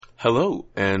Hello,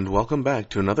 and welcome back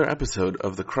to another episode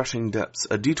of The Crushing Depths,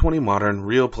 a D20 Modern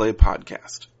Real Play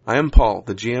podcast. I am Paul,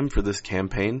 the GM for this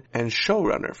campaign, and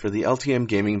showrunner for the LTM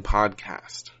Gaming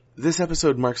podcast. This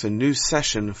episode marks a new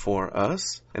session for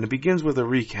us, and it begins with a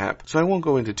recap, so I won't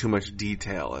go into too much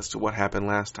detail as to what happened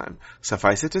last time.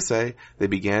 Suffice it to say, they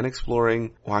began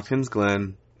exploring Watkins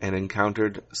Glen and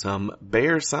encountered some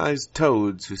bear-sized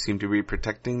toads who seem to be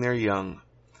protecting their young.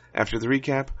 After the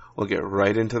recap, we'll get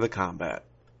right into the combat.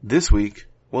 This week,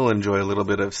 we'll enjoy a little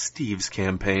bit of Steve's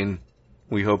campaign.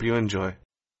 We hope you enjoy.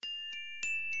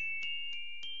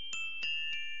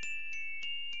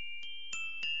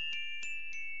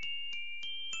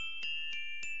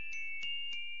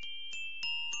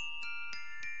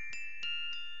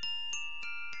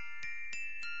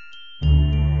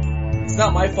 It's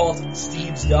not my fault.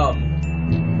 Steve's dumb.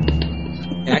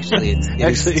 Actually, it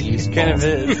is Steve's it kind of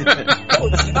is. No,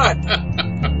 it's not.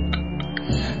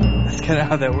 That's kind of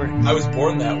how that works. I was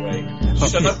born that way.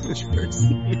 Shut up, jerks.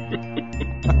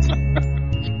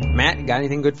 Matt, got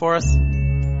anything good for us? Do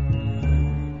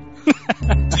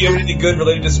you have anything good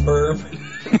related to sperm?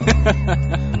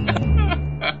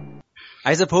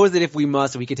 I suppose that if we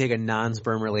must, we could take a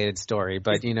non-sperm related story,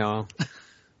 but you know.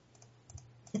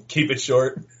 Keep it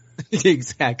short.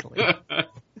 Exactly.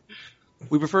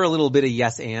 We prefer a little bit of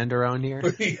yes and around here.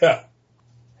 Yeah.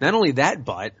 Not only that,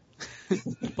 but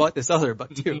this other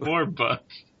but too. More but.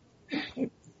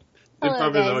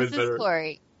 Hello guys, this is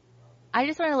Corey. I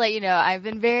just want to let you know I've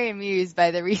been very amused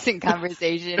by the recent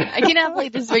conversation. I cannot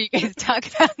believe this is what you guys talk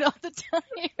about all the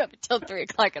time up until 3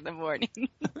 o'clock in the morning.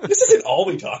 This isn't all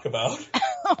we talk about.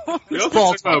 We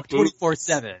also talk about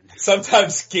 24/7.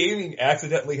 Sometimes gaming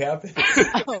accidentally happens.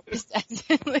 Oh,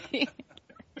 accidentally.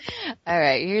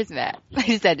 Alright, here's Matt. I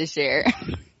just had to share.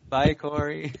 Bye,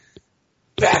 Corey.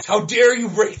 Matt, how dare you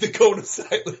break the code of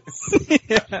silence?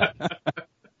 Yeah.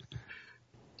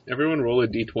 Everyone roll a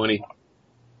d20.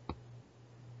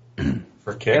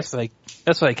 For kicks?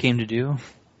 That's what I came to do.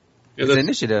 Yeah, It's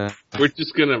initiative. we're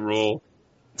just gonna roll.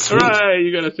 Alright,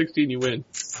 you got a 16, you win.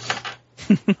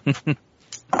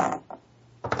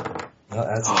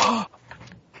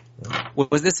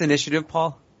 Was this initiative,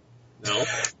 Paul? No.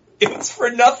 It's for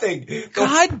nothing.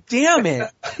 God damn it.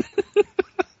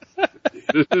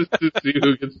 This is to see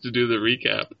who gets to do the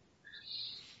recap.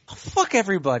 Oh, fuck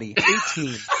everybody.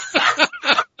 18.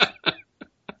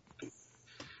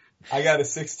 I got a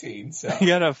 16, so. I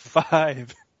got a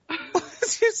 5.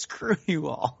 Just screw you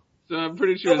all. So I'm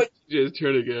pretty sure it's TJ's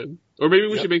turn again. Or maybe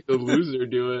we should make the loser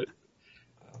do it.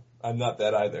 I'm not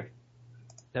that either.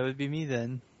 That would be me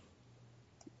then.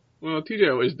 Well, TJ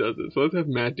always does it, so let's have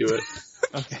Matt do it.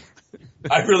 Okay.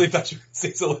 I really thought you were going to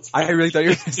say so. I really thought you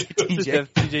were going to say TJ.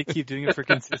 Have TJ keep doing it for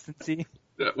consistency.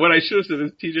 What I should have said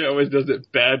is TJ always does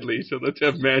it badly, so let's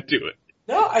have Matt do it.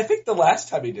 No, I think the last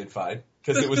time he did fine.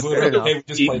 Because it was literally, hey, we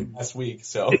just played last week,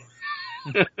 so.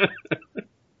 Did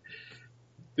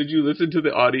you listen to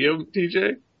the audio,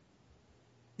 TJ?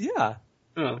 Yeah.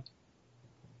 Oh.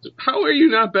 So how are you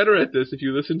not better at this if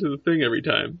you listen to the thing every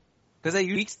time? Because I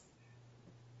use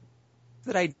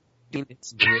that I do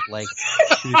it like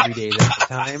 2 or 3 days at a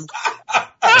time.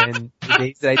 And the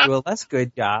days that I do a less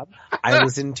good job, I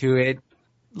listen to it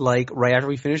like right after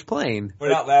we finish playing. We're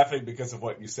not laughing because of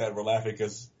what you said. We're laughing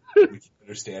because we can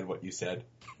understand what you said.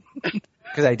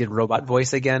 Because I did robot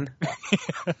voice again.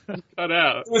 Cut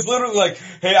out. It was literally like,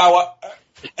 hey,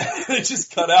 it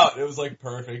just cut out. It was like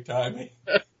perfect timing.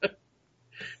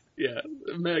 Yeah,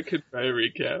 Matt could try a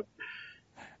recap.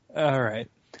 All right.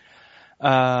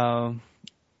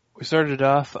 We started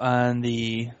off on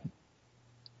the,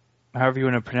 however you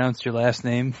want to pronounce your last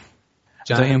name.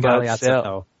 John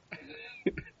Galeazzo.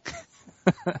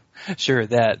 Sure,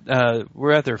 that.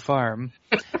 We're at their farm,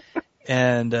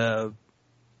 and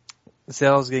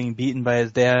Sal's getting beaten by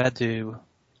his dad to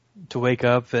wake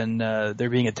up, and they're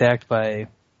being attacked by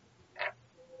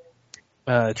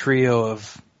a trio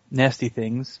of nasty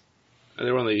things.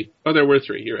 There were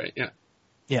 3, you're right, yeah.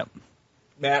 Yep.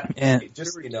 Matt, And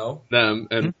just so you know, Them,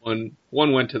 and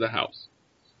one went to the house.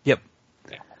 Yep.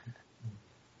 Yeah.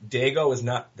 Dago is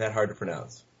not that hard to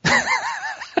pronounce.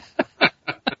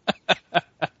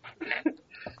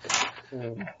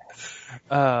 With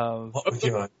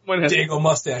your Dago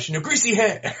mustache and your greasy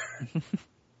hair.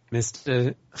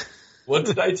 Mr. What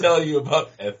did I tell you about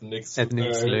ethnic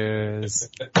slurs?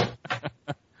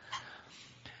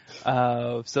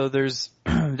 So there's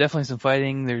definitely some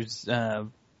fighting. There's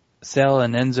Sal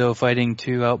and Enzo fighting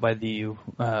too out by the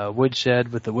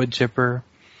woodshed with the wood chipper.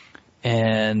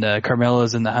 And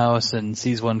Carmela's in the house and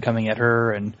sees one coming at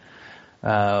her. And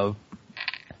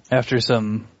after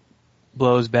some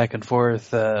blows back and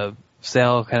forth,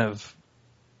 Sal kind of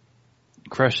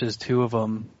crushes two of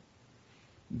them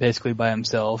basically by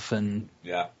himself and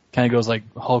Yeah. kind of goes like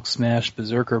Hulk smash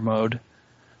berserker mode.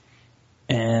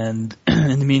 And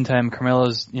in the meantime,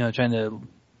 Carmela's, trying to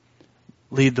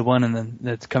lead the one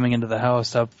that's coming into the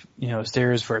house up,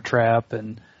 stairs for a trap,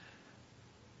 and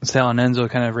Sal and Enzo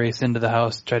kind of race into the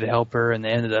house to try to help her, and they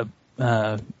ended up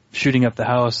shooting up the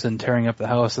house and tearing up the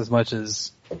house as much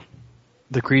as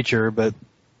the creature, but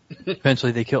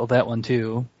eventually they killed that one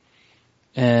too.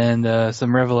 And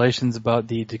some revelations about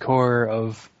the decor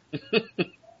of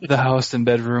the house and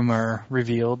bedroom are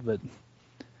revealed, but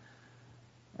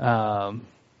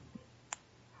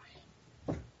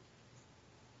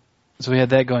so we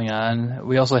had that going on.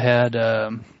 We also had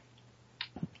about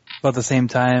the same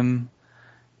time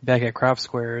back at Crop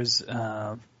Squares,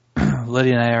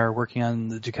 Lydia and I are working on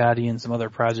the Ducati and some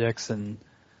other projects, and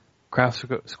Crop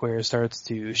Squares starts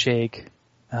to shake.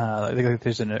 I think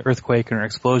there's an earthquake or an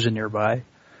explosion nearby,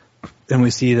 and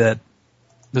we see that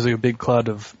there's like a big cloud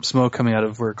of smoke coming out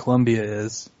of where Columbia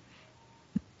is.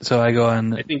 So I go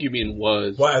on. I think you mean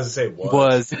was. Well, as I say,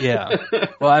 Was, yeah.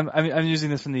 Well, I'm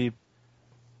using this from the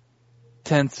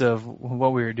tense of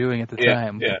what we were doing at the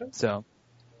time. Yeah. So,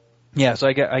 yeah. So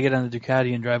I get on the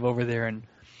Ducati and drive over there and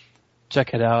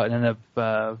check it out, and end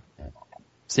up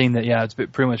seeing that it's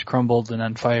pretty much crumbled and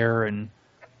on fire, and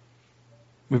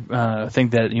we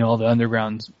think that all the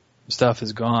underground stuff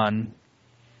is gone.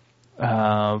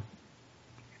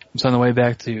 So on the way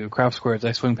back to Crop Squares,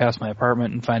 I swing past my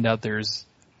apartment and find out there's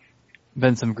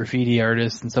been some graffiti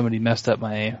artists and somebody messed up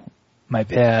my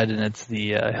pad, and it's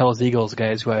the Hells Eagles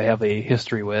guys who I have a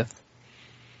history with.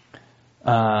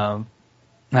 And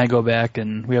I go back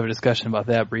and we have a discussion about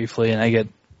that briefly, and I get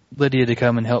Lydia to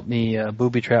come and help me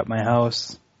booby trap my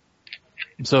house.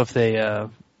 So if they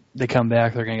come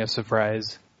back, they're gonna get a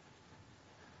surprise.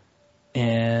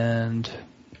 And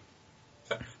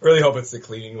really hope it's the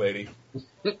cleaning lady.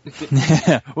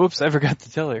 Whoops, I forgot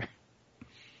to tell her.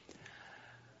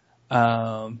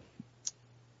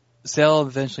 Sal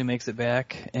eventually makes it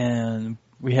back, and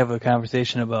we have a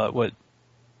conversation about what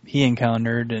he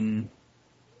encountered and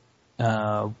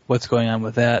what's going on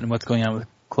with that and what's going on with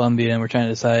Columbia, and we're trying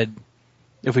to decide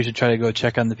if we should try to go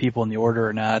check on the people in the order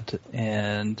or not.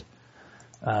 And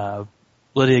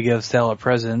Lydia gives Sal a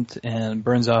present and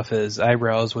burns off his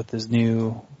eyebrows with his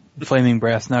new flaming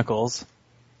brass knuckles.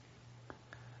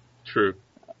 True.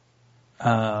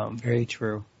 Very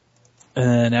true. And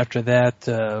then after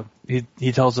that,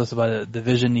 he tells us about the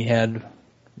vision he had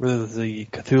with the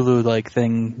Cthulhu-like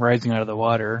thing rising out of the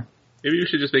water. Maybe you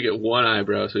should just make it one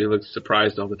eyebrow so he looks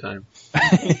surprised all the time.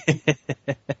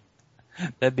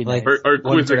 That'd be Like, nice. Or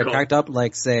ones that are quizzical. cracked up,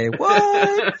 like, say,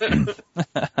 what?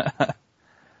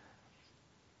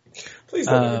 Please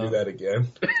don't ever do that again.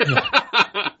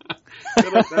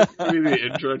 That's going to be the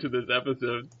intro to this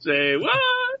episode. Say, what?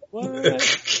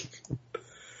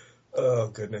 Oh,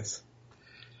 goodness.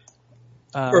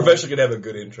 Uh, We're eventually going to have a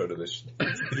good intro to this.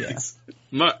 Yes.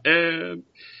 And...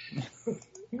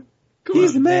 Come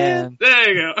He's on. the man. There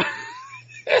you go.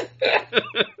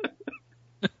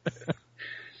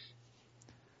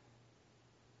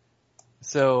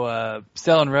 So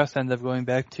Sal and Russ end up going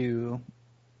back to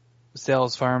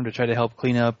Sal's farm to try to help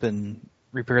clean up and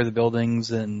repair the buildings,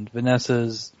 and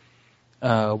Vanessa's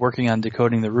working on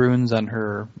decoding the runes on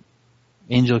her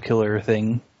angel killer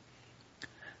thing.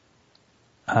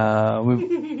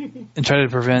 And try to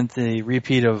prevent the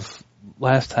repeat of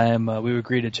last time. We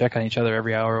agreed to check on each other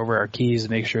every hour over our keys to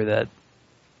make sure that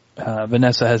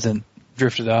Vanessa hasn't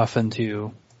drifted off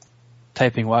into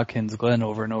typing Watkins Glen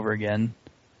over and over again.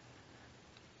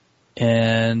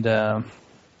 And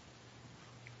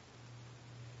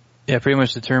pretty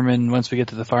much determined once we get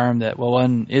to the farm that, well,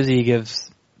 one, Izzy gives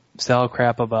Sal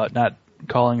crap about not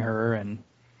calling her, and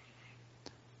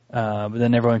but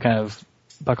then everyone kind of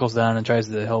buckles down and tries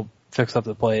to help fix up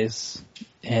the place.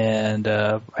 And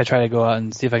I try to go out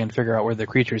and see if I can figure out where the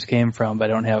creatures came from, but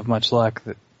I don't have much luck.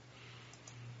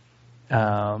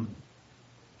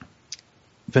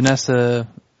 Vanessa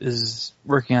is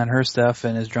working on her stuff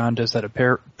and is drawn to a set of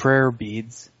prayer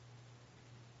beads,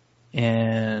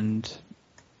 and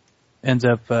ends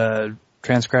up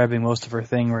transcribing most of her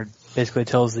thing, where it basically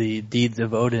tells the deeds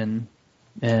of Odin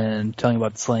and telling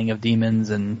about the slaying of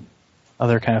demons and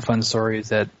other kind of fun stories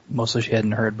that mostly she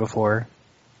hadn't heard before.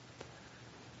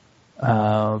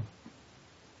 So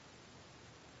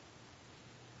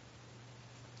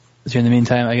in the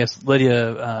meantime, I guess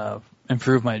Lydia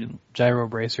improved my gyro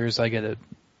bracers. I get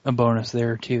a bonus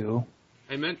there too.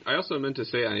 I also meant to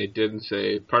say, and I didn't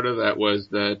say, part of that was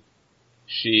that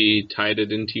she tied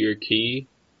it into your key,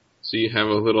 So you have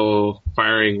a little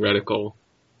firing reticle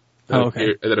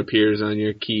that appears on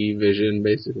your key vision,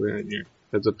 basically, on your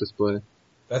heads-up display.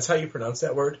 That's how you pronounce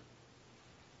that word?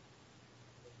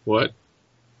 What?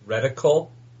 Reticle?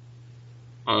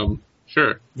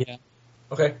 Sure. Yeah.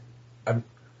 Okay. I've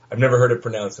never heard it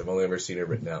pronounced. I've only ever seen it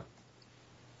written out.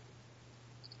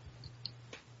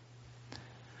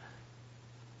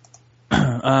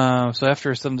 So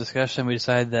after some discussion, we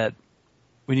decided that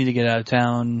we need to get out of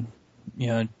town,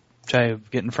 try to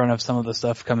get in front of some of the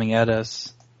stuff coming at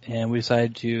us, and we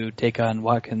decided to take on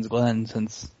Watkins Glen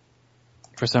since,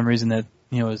 for some reason, that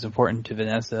was important to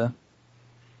Vanessa.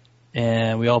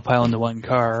 And we all pile into one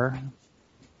car,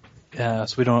 so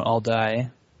we don't all die.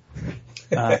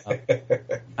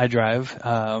 I drive.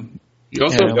 You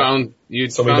also found we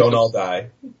don't all die.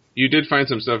 You did find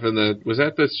some stuff was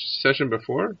that the session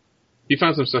before? You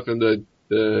found some stuff in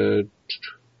the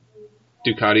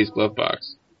Ducati's glove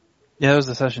box. Yeah, that was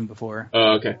the session before.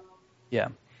 Oh, okay. Yeah.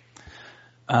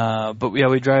 But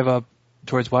we drive up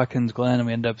towards Watkins Glen and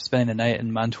we end up spending the night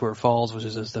in Montour Falls, which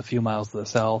is just a few miles to the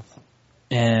south.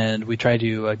 And we try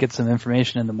to get some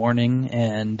information in the morning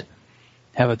and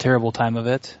have a terrible time of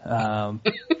it.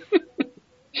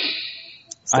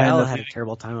 Sal had a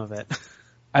terrible time of it.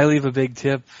 I leave a big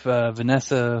tip.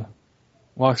 Vanessa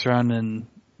walks around and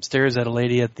stares at a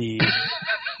lady at the...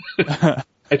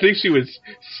 I think she was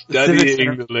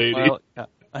studying the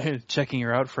lady. Checking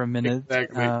her out for a minute.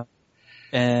 Exactly.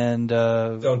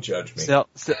 Don't judge me.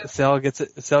 Sal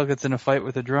gets in a fight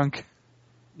with a drunk.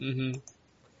 Mm-hmm.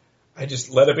 I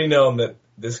just let it be known that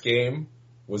this game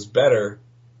was better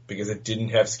because it didn't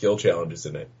have skill challenges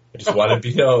in it. I just want it to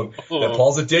be known that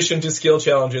Paul's addition to skill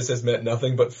challenges has meant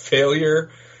nothing but failure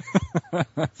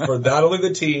for not only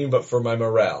the team, but for my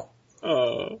morale.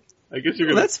 Oh, I guess you're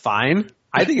Well, gonna... that's fine.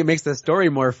 I think it makes the story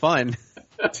more fun.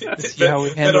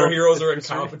 that our heroes are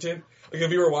incompetent. Like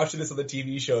if you were watching this on the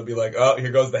TV show, it'd be like, oh,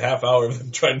 here goes the half hour of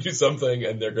them trying to do something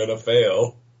and they're gonna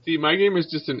fail. See, my game is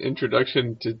just an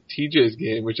introduction to TJ's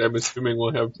game, which I'm assuming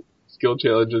will have skill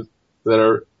challenges that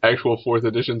are actual 4th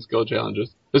edition skill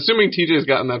challenges. Assuming TJ's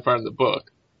gotten that far in the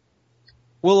book.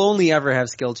 We'll only ever have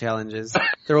skill challenges.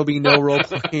 There will be no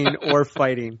role-playing or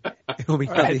fighting. It will be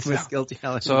nothing but skill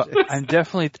challenges. So I'm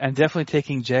definitely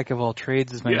taking Jack of all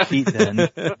trades as my feat then.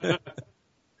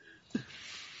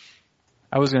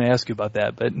 I was going to ask you about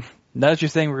that, but now that you're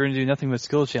saying we're going to do nothing but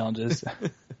skill challenges.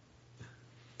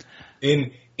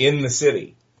 In the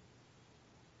city.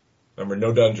 Remember,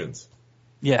 no dungeons.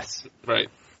 Yes. Right.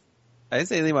 I didn't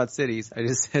say anything about cities. I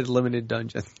just said limited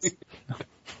dungeons.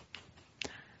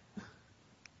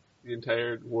 The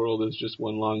entire world is just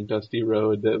one long dusty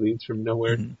road that leads from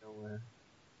nowhere to nowhere.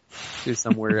 To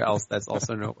somewhere else that's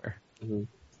also nowhere. Mm-hmm.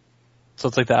 So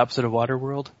it's like the opposite of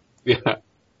Waterworld? Yeah.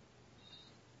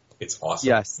 It's awesome.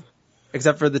 Yes.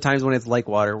 Except for the times when it's like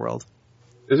Waterworld.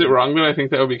 Is it wrong that I think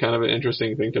that would be kind of an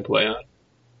interesting thing to play on?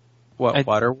 What,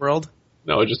 Waterworld?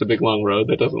 No, just a big long road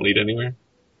that doesn't lead anywhere.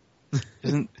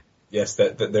 Yes,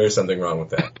 that there is something wrong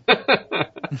with that.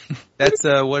 That's,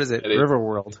 what is it?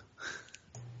 Riverworld.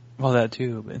 Well, that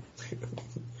too, but...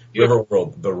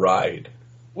 Riverworld, the ride.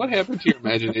 What happened to your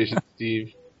imagination,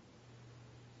 Steve?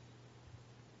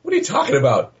 What are you talking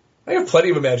about? I have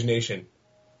plenty of imagination.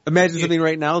 Imagine something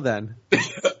right now, then.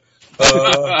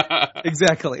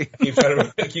 Exactly. Keep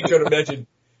trying to imagine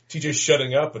TJ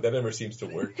shutting up, but that never seems to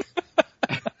work.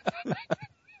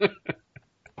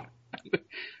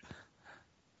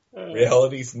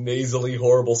 Reality's nasally,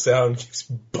 horrible sound keeps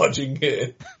budging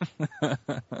in.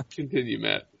 Continue,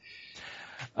 Matt.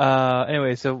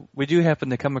 Anyway, so we do happen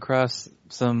to come across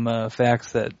some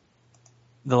facts that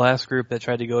the last group that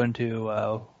tried to go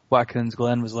into Watkins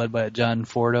Glen was led by a John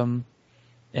Fordham,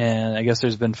 and I guess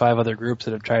there's been 5 other groups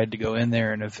that have tried to go in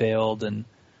there and have failed, and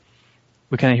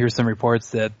we kind of hear some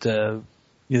reports that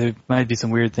there might be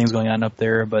some weird things going on up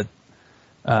there, but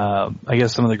I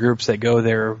guess some of the groups that go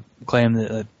there claim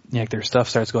that their stuff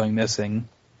starts going missing.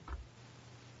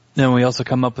 Then we also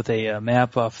come up with a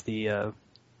map off the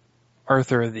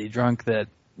Arthur, the drunk that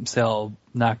Sal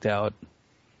knocked out,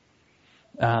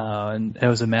 and it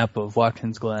was a map of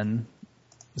Watkins Glen.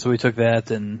 So we took that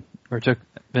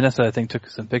Vanessa, I think, took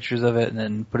some pictures of it and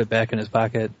then put it back in his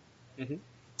pocket. Mm-hmm.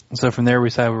 So from there we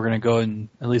decided we were going to go and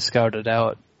at least scout it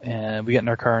out, and we get in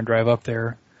our car and drive up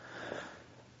there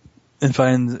and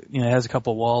find, it has a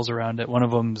couple walls around it. One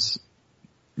of them's,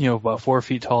 about 4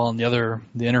 feet tall, and the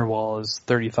inner wall is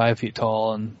 35 feet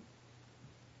tall, and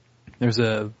I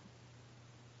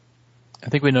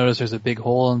think we noticed there's a big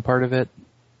hole in part of it.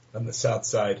 On the south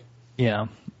side. Yeah.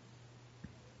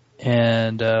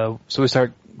 And so we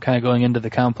start kind of going into the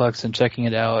complex and checking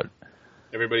it out.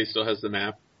 Everybody still has the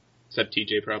map? Except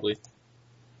TJ probably.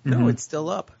 No, Mhm. it's still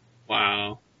up.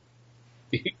 Wow.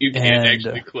 You can't And,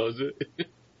 actually close it.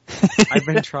 I've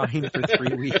been trying for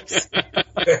 3 weeks.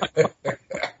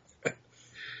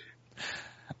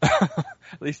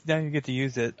 At least now you get to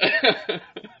use it.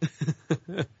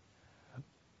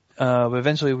 But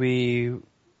eventually we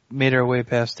made our way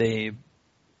past a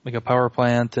power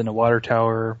plant and a water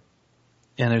tower,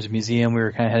 and there's a museum we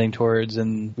were kind of heading towards,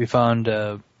 and we found,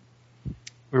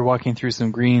 we were walking through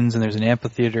some greens, and there's an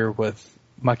amphitheater with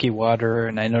mucky water,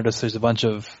 and I noticed there's a bunch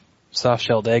of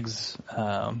soft-shelled eggs.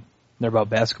 They're about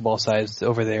basketball sized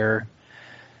over there.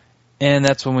 And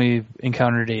that's when we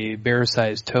encountered a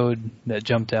bear-sized toad that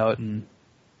jumped out and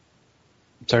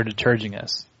started charging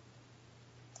us.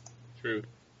 True.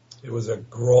 It was a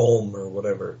Grom or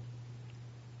whatever.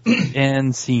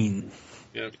 And scene.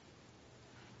 Yep.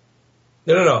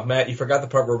 No, Matt, you forgot the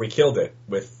part where we killed it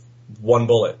with one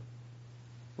bullet.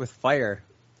 With fire.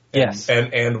 Yes.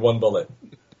 And one bullet.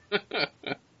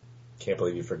 Can't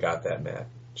believe you forgot that, Matt.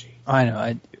 Gee. I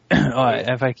know.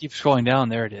 If I keep scrolling down,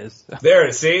 there it is. There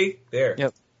it is. See? There.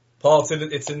 Yep. Paul,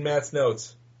 it's in Matt's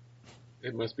notes.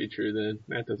 It must be true then.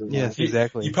 Matt doesn't Yes, lie.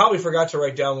 exactly. You probably forgot to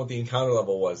write down what the encounter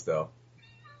level was, though.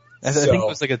 I think it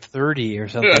was like a 30 or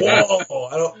something. Whoa!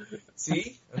 I don't.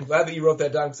 See? I'm glad that you wrote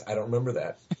that down because I don't remember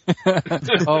that.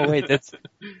 Oh, wait, that's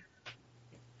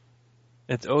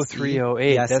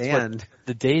 0308. Yes, That's and. what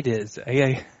the date is.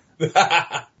 I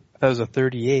thought it was a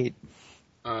 38.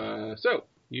 So,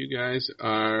 you guys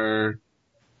are...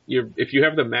 If you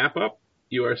have the map up,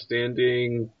 you are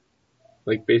standing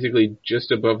like basically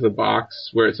just above the box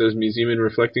where it says Museum and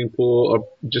Reflecting Pool,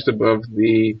 up just above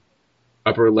the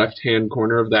upper left-hand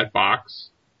corner of that box.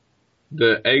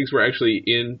 The eggs were actually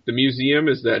in... The museum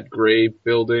is that gray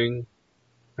building,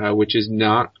 which is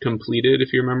not completed,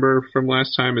 if you remember from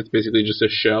last time. It's basically just a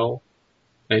shell.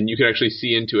 And you could actually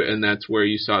see into it, and that's where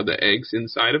you saw the eggs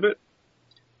inside of it.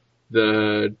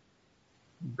 The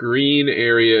green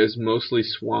area is mostly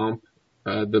swamp.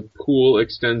 The pool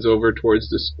extends over towards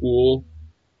the school.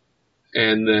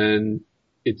 And then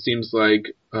it seems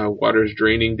like water's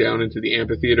draining down into the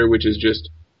amphitheater, which is just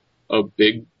a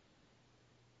big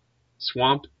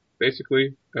swamp,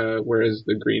 basically, whereas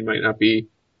the green might not be.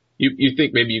 You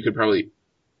think maybe you could probably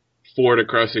ford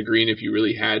across the green if you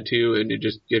really had to, and it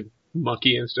just get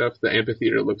mucky and stuff. The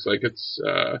amphitheater looks like it's,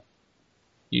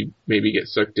 you maybe get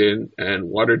sucked in, and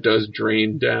water does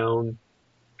drain down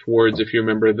towards, if you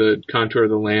remember the contour of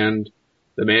the land,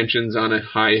 the mansion's on a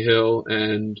high hill,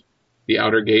 and the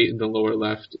outer gate in the lower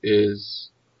left is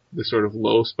the sort of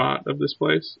low spot of this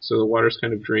place. So the water's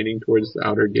kind of draining towards the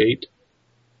outer gate.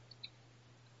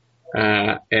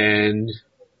 And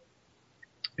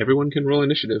everyone can roll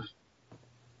initiative.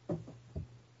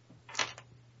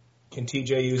 Can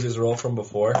TJ use his roll from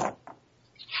before?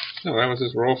 No, that was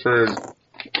his roll for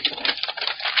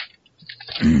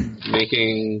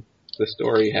making the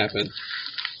story happen.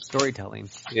 Storytelling.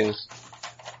 Yes.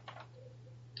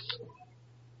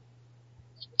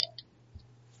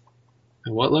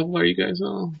 And what level are you guys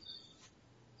on?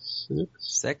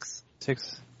 6?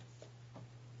 6.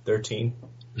 13.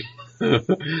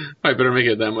 I better make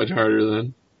it that much harder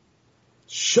then.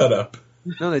 Shut up.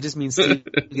 No, that just means Steve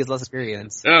gets less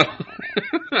experience. Oh.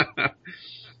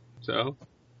 So,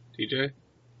 TJ?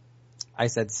 I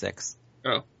said 6.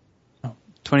 Oh.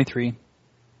 23.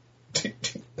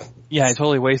 Yeah, I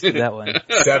totally wasted that one.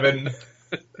 7.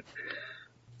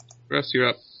 Russ, you're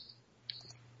up.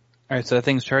 Alright, so that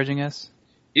thing's charging us?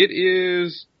 It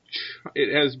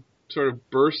has sort of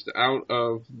burst out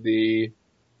of the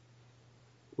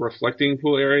reflecting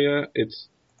pool area.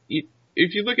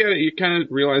 If you look at it, you kind of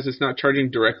realize it's not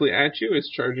charging directly at you. It's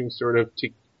charging sort of to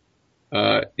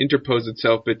interpose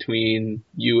itself between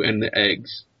you and the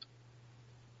eggs.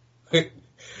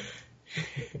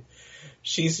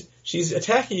 She's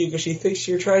attacking you because she thinks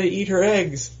you're trying to eat her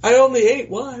eggs. I only ate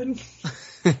one.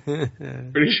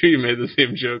 Pretty sure you made the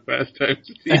same joke last time.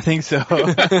 I think so.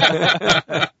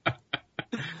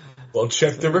 Well,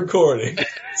 check the recording.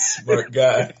 Smart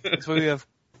guy. That's why we have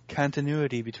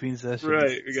continuity between sessions.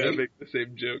 Right, we gotta make the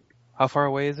same joke. How far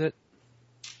away is it?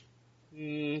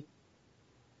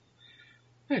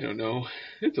 I don't know.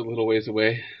 It's a little ways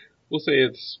away. We'll say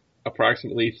it's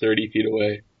approximately 30 feet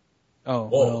away. Oh,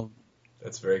 Whoa. well,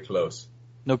 That's very close.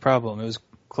 no problem. It was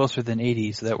closer than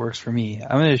 80, so that works for me.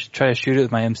 I'm going to try to shoot it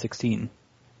with my M16.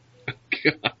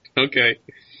 God, okay.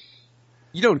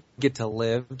 You don't get to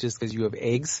live just because you have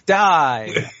eggs.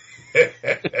 Die!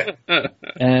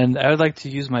 And I would like to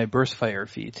use my burst fire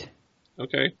feat.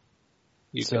 Okay.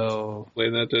 You can So,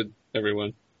 explain that to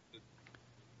everyone,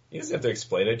 You just have to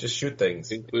explain it. Just shoot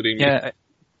things. including yeah,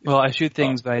 Well, I shoot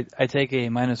things, but I take a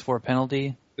 -4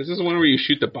 penalty. This is the one where you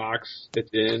shoot the box it's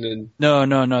in and... No.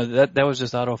 That was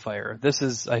just auto fire. This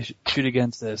is I shoot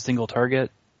against a single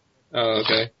target. Oh,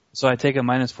 okay. So I take a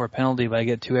 -4 penalty, but I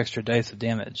get 2 extra dice of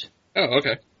damage. Oh,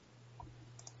 okay.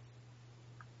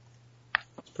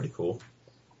 It's pretty cool.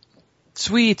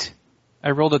 Sweet!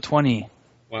 I rolled a 20.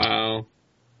 Wow.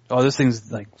 Oh, this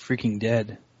thing's like freaking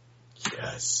dead.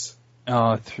 Yes.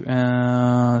 Oh,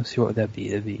 let's see, what would that be?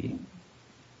 That'd be...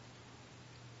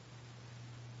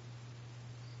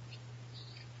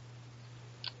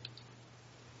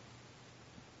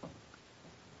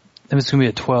 Then it's gonna be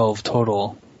a 12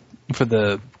 total for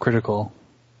the critical.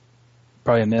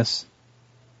 Probably a miss.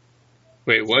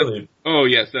 Wait, what? Really? Oh,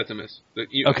 yes, that's a miss.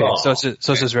 Okay, so it's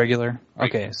just regular.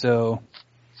 Okay, so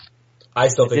I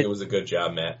still think it was a good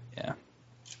job, Matt. yeah.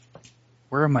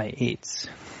 Where are my 8s?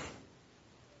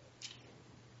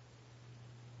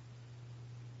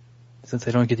 Since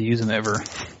I don't get to use them ever.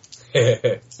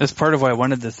 That's part of why I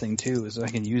wanted this thing too, is so I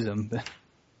can use them.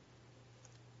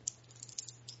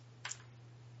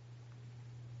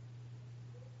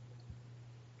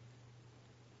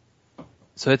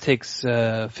 So it takes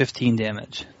 15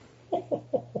 damage.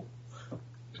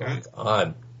 Rock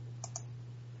on.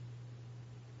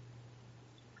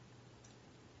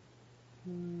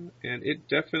 And it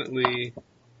definitely,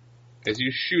 as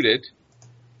you shoot it,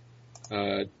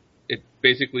 it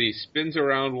basically spins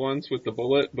around once with the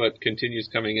bullet, but continues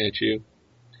coming at you.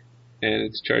 And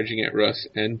it's charging at Russ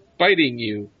and biting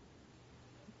you.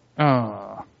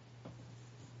 Oh.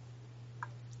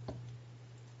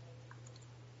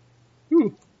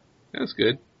 Whew, that's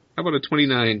good. How about a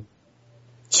 29?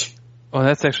 Oh,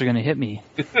 that's actually going to hit me.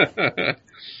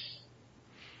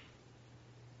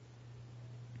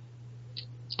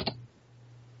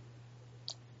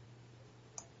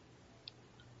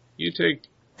 You take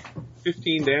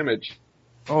 15 damage.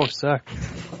 Oh, suck.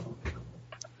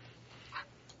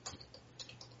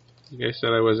 You guys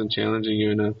said I wasn't challenging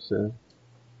you enough, so...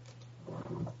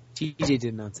 TJ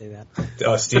did not say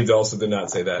that. Steve also did not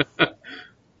say that.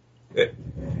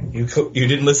 You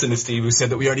didn't listen to Steve, who said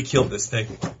that we already killed this thing.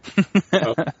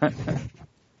 Oh.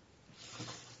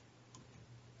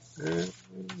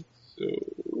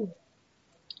 So...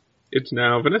 It's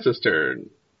now Vanessa's turn.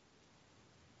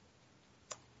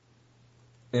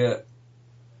 Yeah.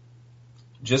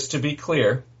 Just to be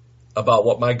clear about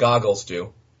what my goggles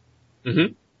do,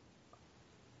 Mm-hmm.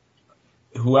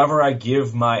 whoever I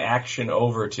give my action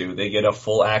over to, they get a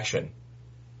full action.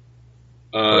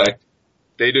 Correct?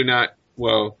 They do not,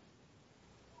 well,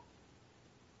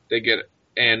 they get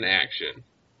an action,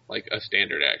 like a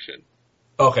standard action,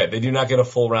 Okay, they do not get a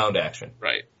full round action.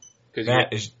 right? Cause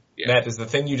Matt, yeah. Matt, does the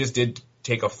thing you just did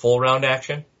take a full round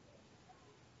action?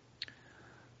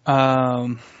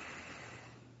 I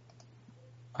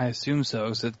assume so.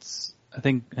 'Cause it's, I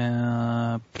think,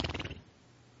 That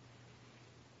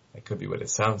could be what it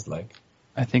sounds like.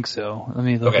 I think so. Let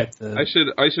me look Okay. at the.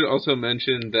 I should also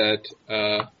mention that,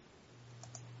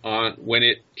 when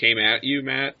it came at you,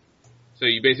 Matt, so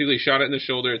you basically shot it in the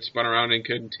shoulder, it spun around and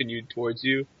continued towards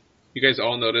you. You guys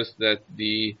all noticed that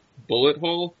the bullet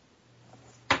hole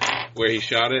where he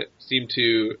shot it seemed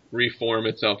to reform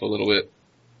itself a little bit.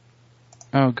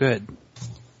 Oh, good.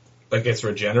 Like it's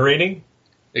regenerating?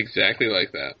 Exactly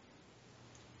like that.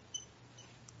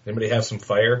 Anybody have some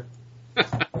fire?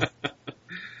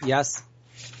 Yes.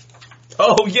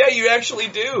 Oh, yeah, you actually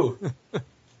do.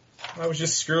 I was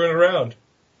just screwing around.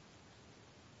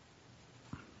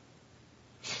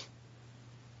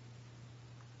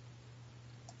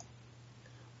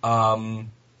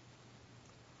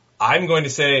 I'm going to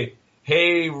say,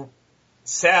 hey,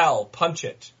 Sal, punch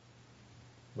it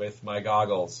with my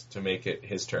goggles to make it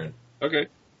his turn. Okay.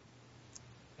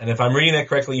 And if I'm reading that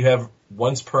correctly, you have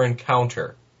once per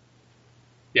encounter.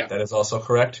 Yeah. That is also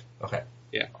correct? Okay.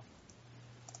 Yeah.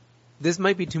 This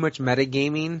might be too much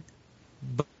metagaming,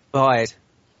 but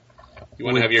You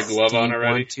want to have your glove on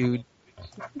already?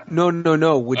 No.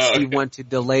 Would Oh, Steve okay. want to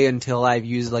delay until I've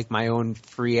used like my own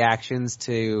free actions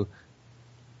to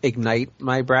ignite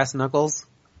my brass knuckles?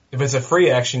 If it's a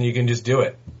free action, you can just do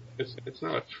it. It's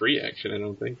not a free action, I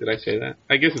don't think. Did I say that?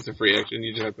 I guess it's a free action.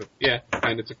 You just have to, yeah,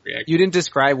 fine, it's a free action. You didn't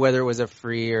describe whether it was a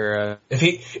free or a,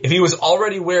 If he was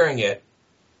already wearing it,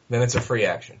 then it's a free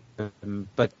action.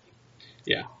 but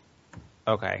Yeah.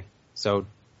 okay. So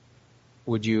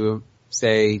would you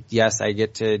say, yes, I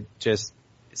get to just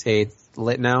say it's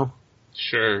lit now?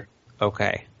 Sure.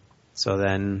 Okay. So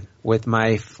then with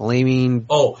my flaming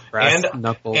Oh, brass and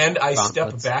knuckles I step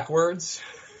gauntlets. backwards,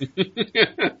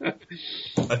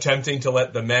 attempting to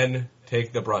let the men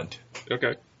take the brunt.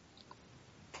 Okay.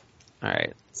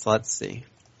 Alright, so let's see.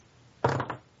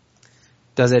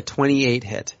 Does a 28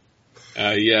 hit?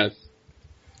 Yes.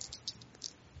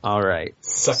 All right.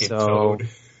 Suck it, So- Toad.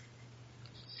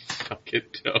 Suck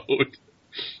it, Toad.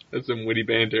 That's some witty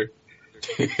banter.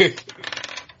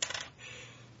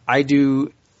 I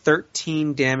do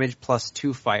 13 damage plus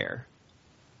 2 fire.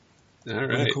 All With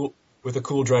right. a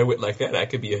cool dry wit like that, I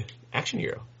could be an action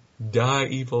hero. Die,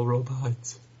 evil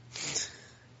robots.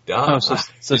 Die. Oh,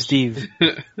 so Steve,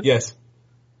 Yes.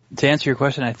 to answer your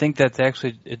question, I think that's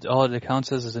actually all it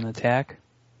counts as is an attack.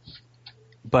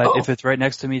 But Oh. if it's right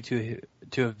next to me to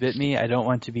have bit me, I don't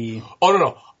want to be. Oh,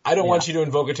 no. I don't Yeah. want you to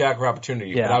invoke attack of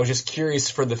opportunity, Yeah. but I was just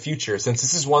curious for the future. Since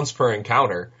this is once per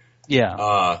encounter, Yeah.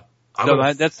 I'm No,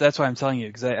 gonna that's why I'm telling you,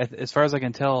 because as far as I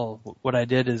can tell, what I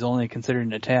did is only considered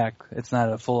an attack. It's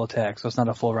not a full attack, so it's not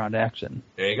a full round action.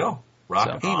 there you go.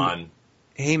 Rock So- on.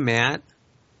 Hey, Matt.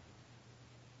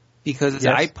 Because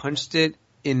Yes? I punched it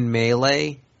in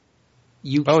melee,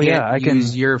 you Oh, can't yeah, I can-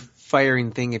 use your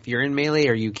firing thing if you're in melee,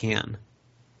 or you can.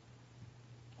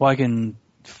 Well, I can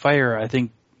fire. I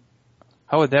think.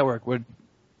 How would that work? Would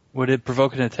it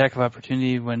provoke an attack of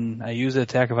opportunity when I use an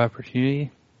attack of opportunity?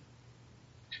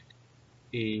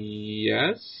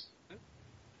 Yes.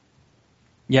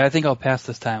 Yeah, I think I'll pass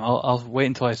this time. I'll wait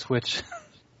until I switch.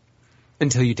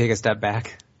 Until you take a step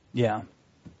back. Yeah.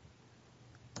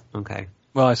 Okay.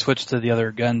 Well, I switch to the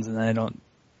other guns, and then I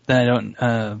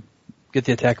don't get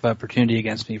the attack of opportunity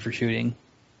against me for shooting.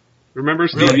 Remember,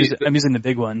 Steve, Really? I'm using the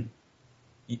big one.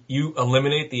 You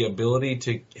eliminate the ability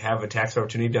to have attacks of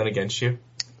opportunity done against you?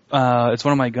 It's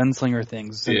one of my gunslinger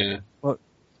things. Yeah.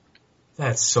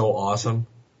 That's so awesome.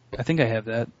 I think I have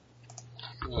that.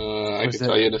 I Was can it-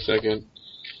 tell you in a second.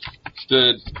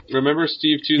 Remember,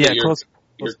 Steve, too, Yeah, that close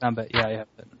your combat. Yeah, I have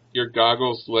that. your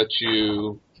goggles let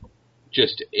you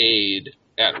just aid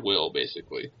at will,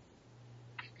 basically.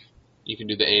 You can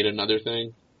do the aid another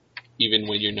thing, even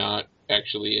when you're not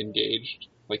actually engaged,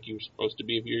 like you're supposed to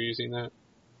be if you're using that.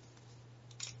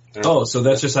 I don't know. Oh, so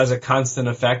that just has a constant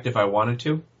effect if I wanted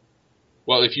to?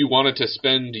 Well, if you wanted to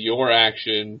spend your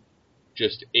action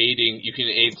just aiding, you can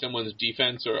aid someone's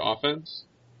defense or offense.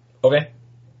 Okay.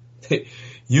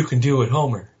 You can do it,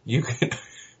 Homer. You can.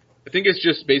 I think it's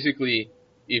just basically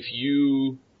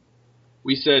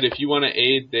we said if you want to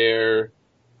aid if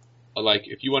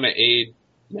you want to aid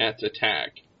Matt's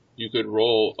attack, you could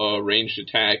roll a ranged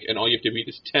attack and all you have to beat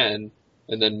is 10,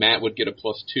 and then Matt would get a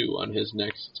 +2 on his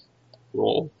next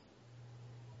roll.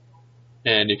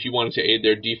 And if you wanted to aid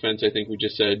their defense, I think we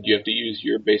just said you have to use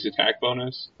your base attack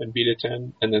bonus and beat a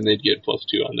 10, and then they'd get +2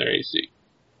 on their AC.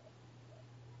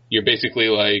 You're basically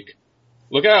like,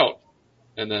 look out!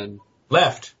 And then,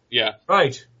 Left. yeah,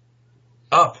 Right.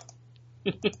 Up.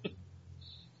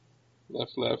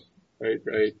 left,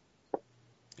 right.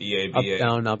 B-A, Up, B-A.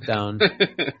 down, up, down.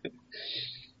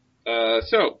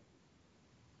 So,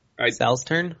 Sal's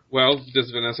turn? well,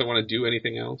 does Vanessa want to do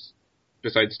anything else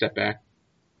besides step back?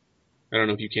 I don't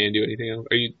know if you can do anything else.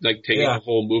 Are you taking Yeah. the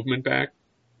whole movement back?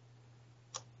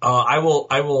 I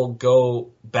will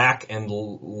go back and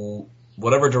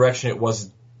whatever direction it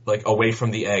was, away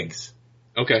from the eggs.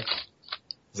 Okay.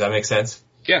 Does that make sense?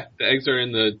 Yeah, the eggs are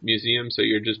in the museum, so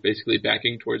you're just basically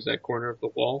backing towards that corner of the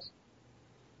walls.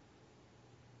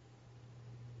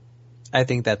 I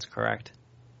think that's correct.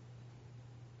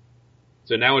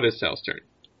 So now it is Sal's turn.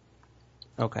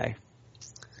 Okay.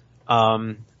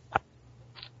 I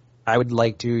would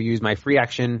like to use my free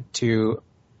action to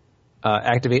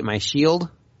activate my shield.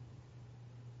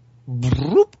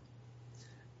 Broop.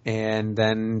 And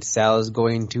then Sal is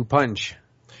going to punch.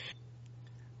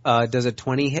 Does a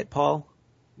 20 hit, Paul?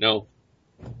 No.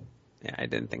 Yeah, I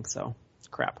didn't think so.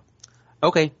 Crap.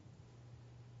 Okay.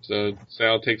 So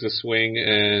Sal takes a swing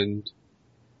and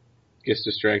gets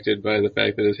distracted by the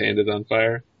fact that his hand is on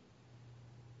fire.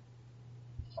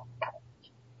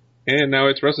 And now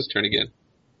it's Russ's turn again.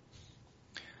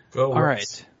 Go. All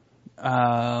Russ.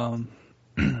 right.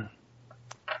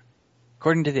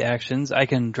 According to the actions, I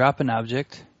can drop an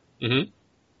object, Mm-hmm.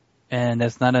 and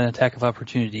that's not an attack of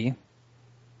opportunity.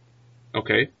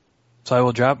 Okay. So I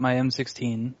will drop my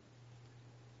M16,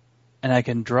 and I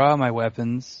can draw my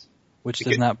weapons, which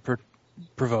does not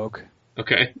provoke.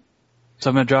 Okay. So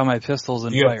I'm going to draw my pistols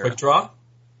and You have fire. quick draw?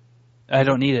 I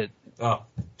don't need it. Oh.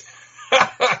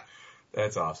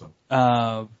 That's awesome.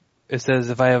 It says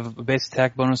if I have a base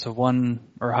attack bonus of 1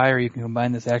 or higher, you can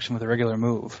combine this action with a regular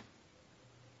move.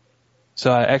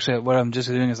 So what I'm just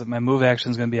doing is that my move action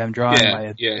is going to be I'm drawing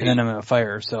and then I'm going to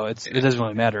fire. So it doesn't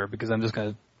really matter because I'm just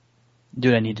going to do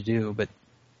what I need to do. But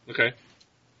Okay.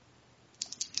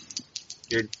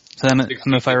 Your so I'm going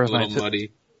to fire with a my. little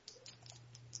muddy.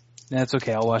 That's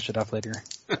okay. I'll wash it off later.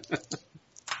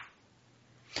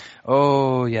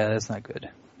 Oh, yeah, that's not good.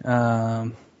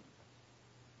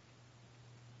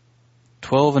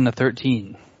 12 and a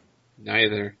 13.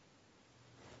 Neither.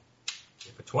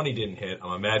 If a 20 didn't hit,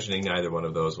 I'm imagining neither one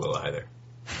of those will either.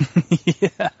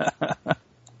 Yeah.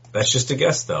 That's just a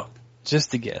guess, though.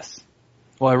 Just a guess.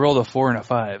 Well, I rolled a 4 and a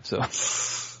 5, so.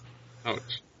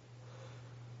 Ouch.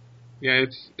 Yeah,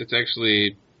 it's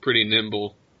actually pretty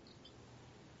nimble.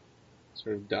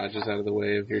 Sort of dodges out of the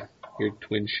way of your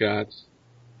twin shots.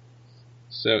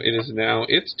 So it is now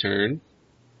its turn,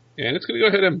 and it's going to go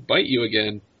ahead and bite you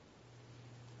again.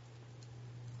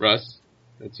 Russ,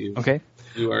 that's you. Okay.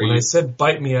 You are When you. I said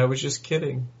bite me, I was just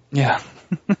kidding. Yeah.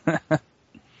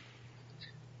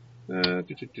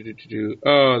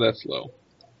 Oh, that's low.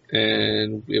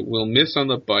 And it will miss on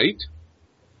the bite.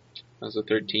 That's a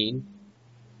 13.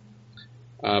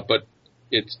 But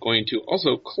it's going to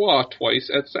also claw twice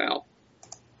at Sal.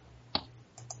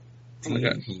 Oh my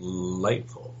god.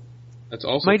 Delightful. That's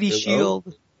also Mighty true, though.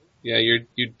 shield. Yeah,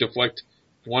 you deflect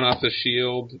one off the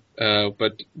shield,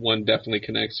 but one definitely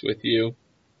connects with you.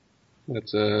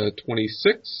 That's a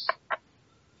 26.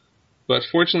 But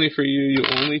fortunately for you, you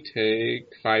only take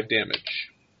 5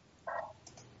 damage.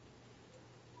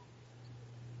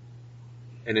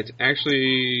 And it's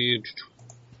actually...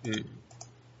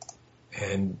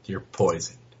 And you're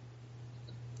poisoned.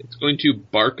 It's going to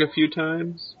bark a few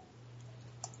times,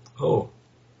 Oh.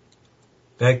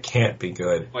 That can't be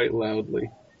good. quite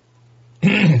loudly.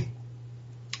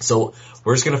 So,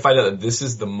 we're just gonna find out that this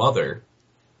is the mother,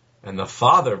 and the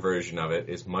father version of it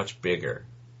is much bigger.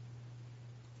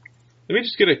 Let me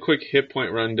just get a quick hit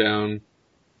point rundown.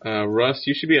 Russ,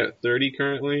 you should be at 30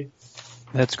 currently.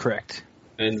 That's correct.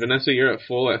 And Vanessa, you're at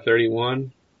full at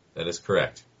 31. That is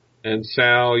correct. And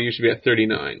Sal, you should be at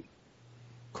 39.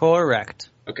 Correct.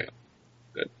 Okay,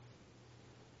 good.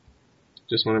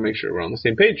 Just want to make sure we're on the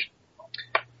same page.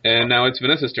 And now it's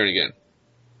Vanessa's turn again.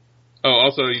 Oh,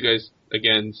 also you guys,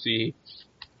 again, see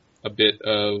a bit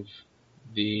of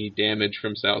the damage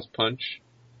from Sal's punch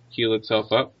heal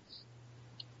itself up.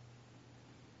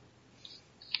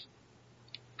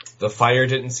 The fire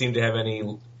didn't seem to have any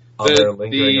other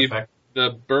lingering effect.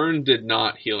 The burn did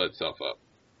not heal itself up.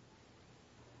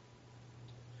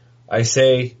 I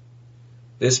say,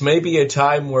 this may be a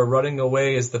time where running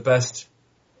away is the best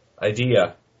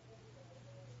idea.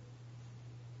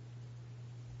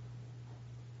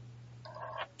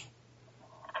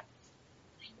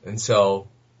 And so,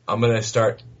 I'm gonna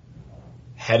start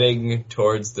heading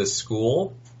towards the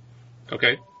school.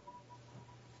 Okay.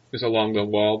 Just along the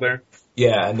wall there.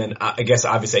 Yeah, and then I guess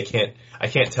obviously I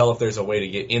can't tell if there's a way to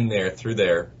get in there through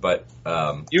there, but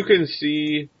You can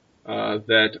see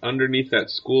that underneath that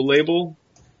school label,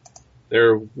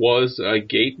 there was a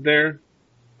gate there,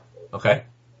 okay.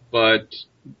 but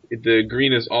the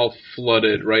green is all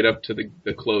flooded right up to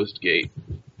the closed gate.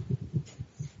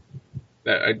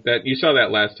 That you saw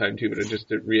that last time too, but just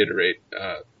to reiterate,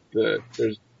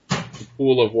 there's a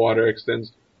pool of water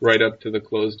extends right up to the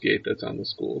closed gate that's on the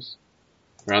schools,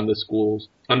 or on the schools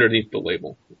underneath the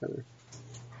label. Rather.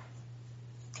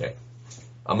 Okay.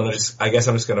 I guess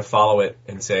I'm just gonna follow it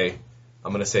and say,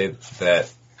 I'm gonna say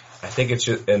that I think it's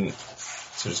just, and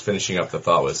so just finishing up the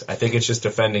thought was, I think it's just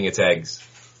defending its eggs.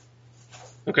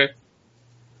 Okay.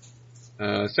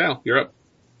 Sal, you're up.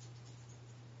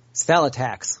 Sal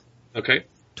attacks. Okay.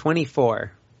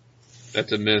 24.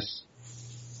 That's a miss.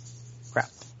 Crap.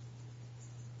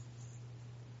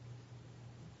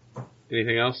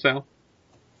 Anything else, Sal?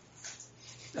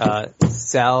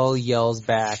 Sal yells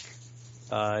back.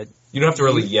 You don't have to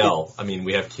really yell. I mean,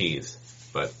 we have keys,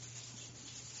 but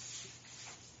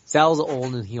Sal's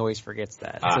old and he always forgets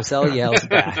that. Ah. So Sal yells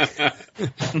back.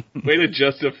 Way to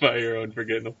justify your own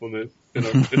forgetfulness in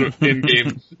an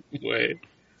in-game way.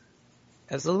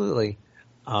 Absolutely.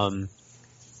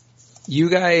 You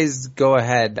guys go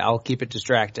ahead. I'll keep it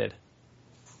distracted.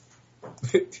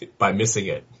 by missing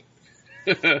it.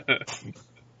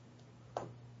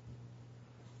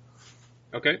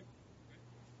 Okay.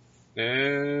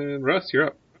 And Russ, you're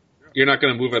up. You're not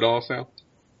going to move at all, Sal?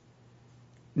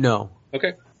 No.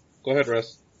 Okay. Go ahead,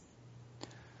 Russ.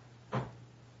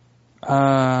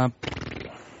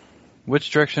 Which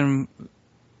direction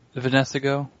did Vanessa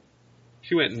go?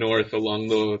 She went north along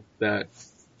that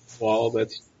wall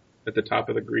that's at the top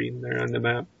of the green there on the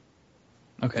map.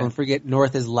 Okay. Don't forget,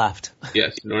 north is left.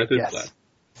 Yes, north is Yes. left.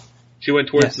 She went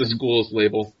towards Yes, the and- school's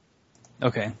label.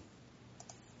 Okay.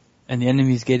 And the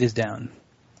enemy's gate is down.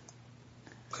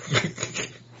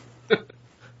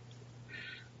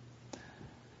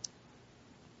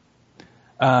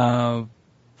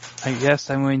 I guess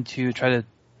I'm going to try to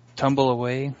tumble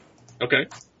away Okay.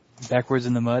 backwards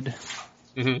in the mud.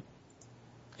 Mm-hmm.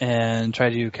 and try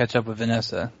to catch up with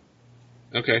Vanessa.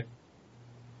 Okay.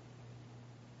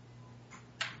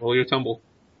 Roll your tumble.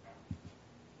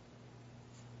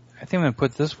 I think I'm going to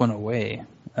put this one away.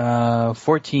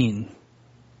 14.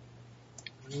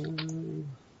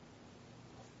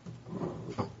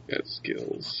 Got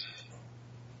skills.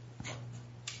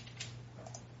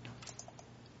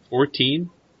 14?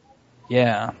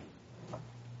 Yeah.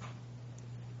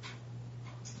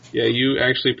 Yeah, you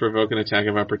actually provoke an attack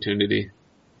of opportunity.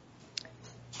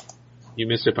 You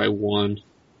missed it by 1.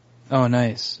 Oh,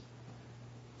 nice.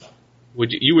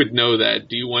 You would know that.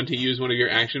 Do you want to use one of your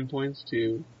action points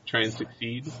to try and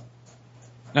succeed?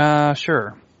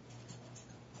 Sure.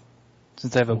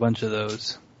 Since I have a bunch of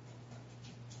those.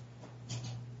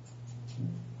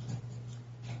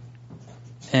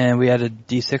 And we had a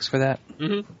D6 for that?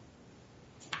 Mm-hmm.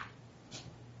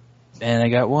 And I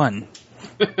got 1.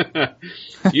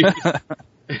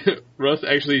 Russ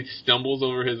actually stumbles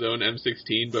over his own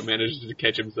M16, but manages to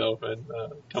catch himself and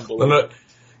tumble No, over.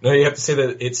 no, you have to say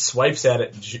that it swipes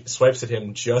at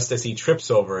him just as he trips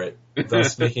over it,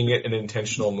 thus making it an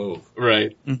intentional move.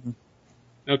 Right. Mhm.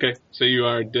 Okay, so you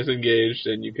are disengaged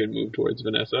and you can move towards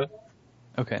Vanessa.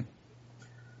 Okay.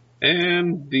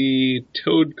 And the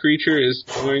toad creature is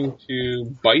going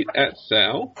to bite at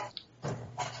Sal.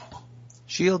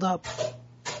 Shield up.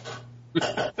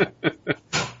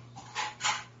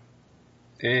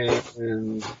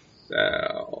 And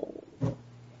Sal.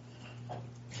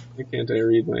 Why can't I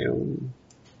read my own?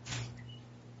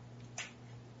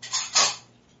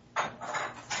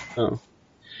 Oh.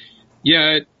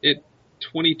 Yeah, it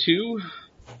 22.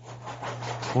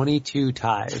 22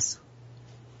 ties.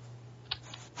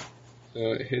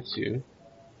 So it hits you.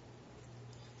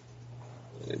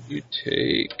 And you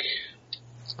take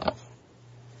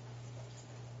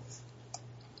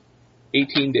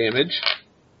 18 damage.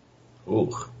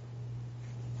 Ooh.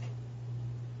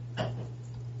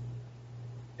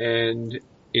 And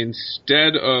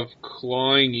instead of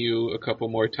clawing you a couple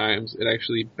more times, it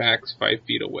actually backs 5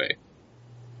 feet away.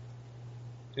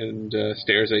 And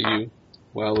stares at you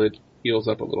while it heals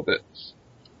up a little bit.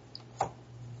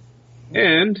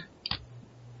 And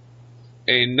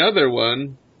another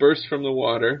one bursts from the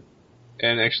water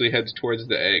and actually heads towards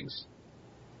the eggs.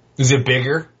 Is it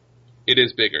bigger? It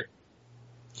is bigger.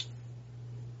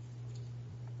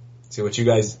 See, what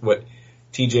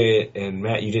TJ and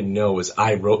Matt, you didn't know was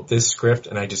I wrote this script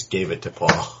and I just gave it to Paul.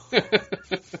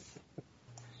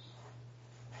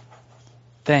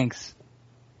 Thanks.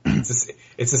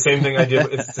 It's the same thing I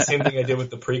did. It's the same thing I did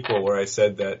with the prequel, where I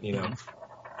said that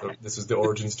this is the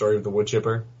origin story of the wood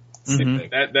chipper. Same thing.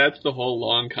 That's the whole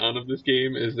long con of this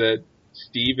game, is that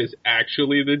Steve is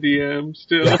actually the DM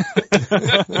still.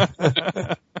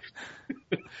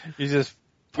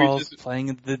 Paul's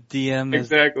playing the DM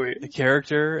exactly. as the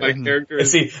character. My character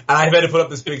is... See, I've had to put up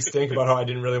this big stink about how I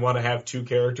didn't really want to have 2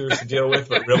 characters to deal with,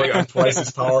 but really I'm twice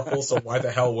as powerful, so why the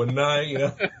hell wouldn't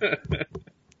I,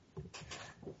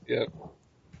 Yep.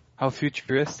 How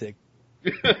futuristic.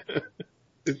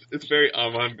 It's very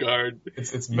avant-garde.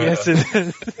 It's meta. Yes, it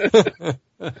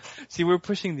is. See, we're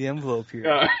pushing the envelope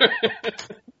here.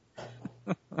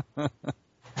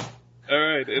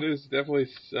 Alright, it is definitely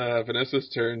Vanessa's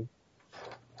turn.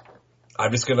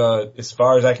 I'm just gonna, as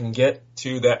far as I can get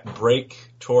to that break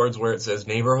towards where it says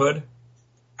neighborhood.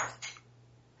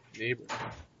 Neighborhood.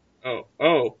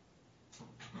 Oh.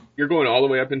 You're going all the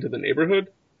way up into the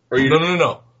neighborhood? Or you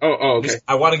No. Oh, okay.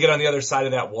 I want to get on the other side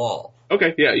of that wall.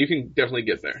 Okay, yeah, you can definitely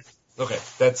get there. Okay,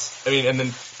 and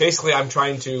then basically I'm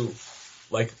trying to,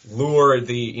 lure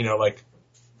the,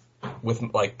 with,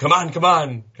 come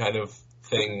on, kind of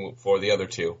thing for the other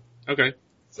 2. Okay.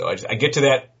 So I get to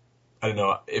that, I don't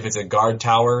know, if it's a guard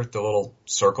tower, the little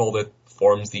circle that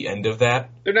forms the end of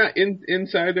that. They're not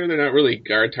inside there, they're not really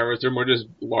guard towers, they're more just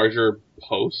larger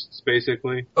posts,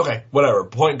 basically. Okay, whatever.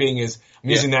 Point being is, I'm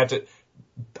using that to,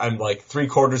 I'm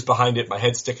 3/4 behind it, my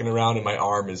head's sticking around, and my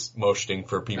arm is motioning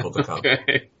for people to come.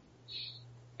 Okay.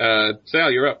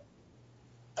 Sal, you're up.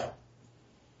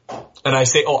 And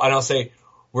I'll say,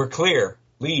 we're clear,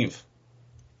 leave.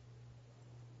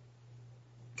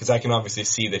 Because I can obviously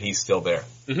see that he's still there.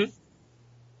 Mm-hmm.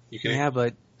 You can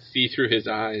but see through his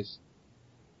eyes.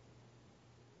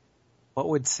 what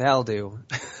would Sal do?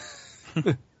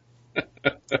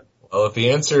 Well, if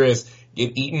the answer is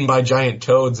get eaten by giant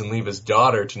toads and leave his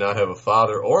daughter to not have a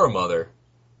father or a mother.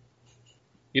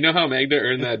 You know how Magda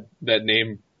earned that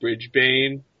name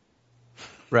Bridgebane?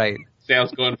 Right.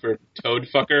 Sal's going for Toad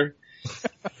Fucker.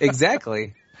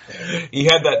 Exactly. He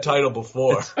had that title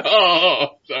before.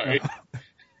 Oh, sorry.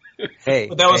 Hey,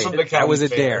 But that was from the that was a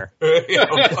County dare.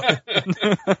 Fair.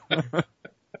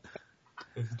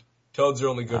 Toads are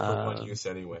only good for one use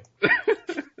anyway.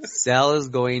 Sal is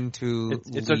going to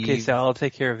It's leave. okay, Sal. I'll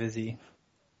take care of Izzy.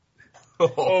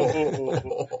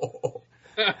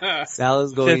 Sal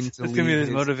is going It's to gonna be leave his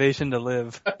his- motivation to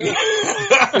live.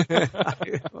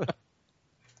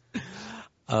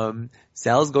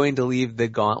 Sal's going to leave the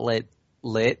gauntlet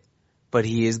lit, but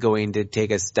he is going to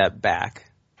take a step back.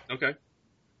 Okay.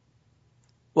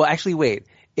 Well, actually, wait.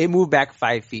 It moved back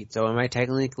 5 feet, so am I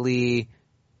technically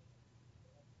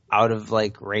out of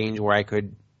like range where I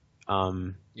could?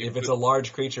 If it's a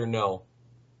large creature, no.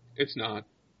 It's not.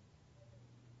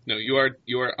 No, you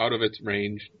are out of its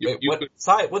range. Wait,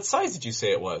 what size did you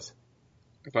say it was?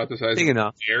 About the size Big of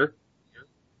enough. a bear.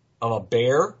 Of a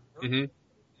bear? Mm-hmm.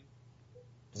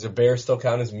 Does a bear still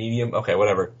count as medium? Okay,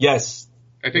 whatever. Yes,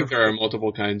 I think there are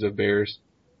multiple kinds of bears.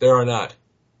 there are not.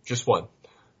 Just one.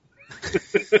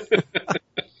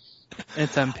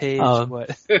 It's on page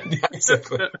what? Yeah,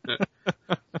 exactly.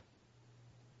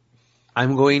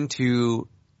 I'm going to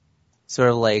sort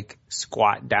of like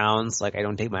squat down so like I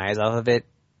don't take my eyes off of it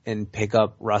and pick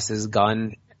up Russ's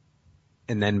gun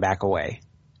and then back away.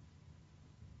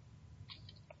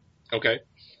 Okay.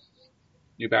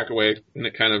 You back away, and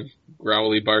it kind of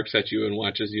growly barks at you and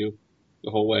watches you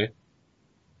the whole way.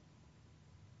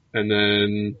 And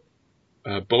then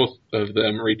both of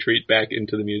them retreat back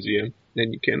into the museum,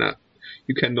 and you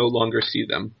can no longer see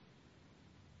them.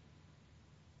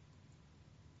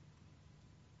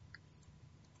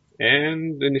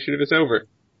 And the initiative is over.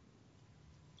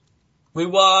 We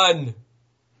won!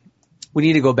 We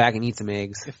need to go back and eat some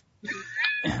eggs.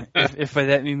 if by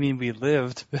that you mean we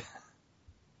lived,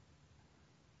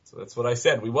 So that's what I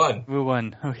said. We won. we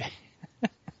won. Okay.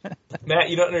 Matt,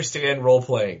 you don't understand role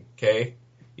playing, okay?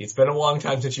 It's been a long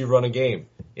time since you've run a game.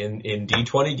 In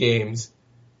D20 games,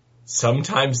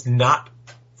 sometimes not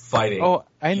fighting Oh,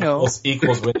 I know.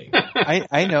 equals winning.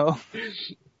 I know.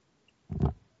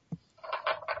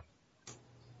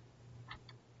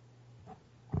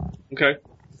 Okay.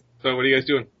 So what are you guys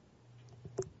doing?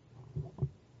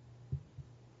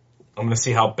 I'm gonna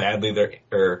see how badly they're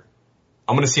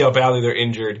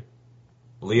injured.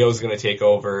 Leo's gonna take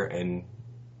over and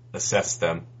assess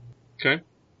them. Okay.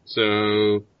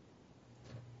 So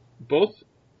both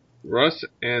Russ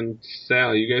and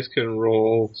Sal, you guys can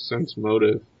roll sense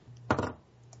motive.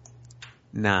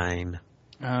 9.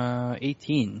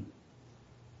 18.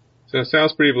 So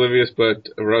Sal's pretty oblivious, but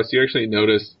Russ, you actually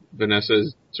notice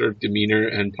Vanessa's sort of demeanor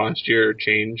and posture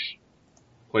change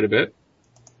quite a bit.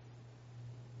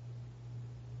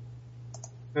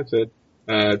 That's it.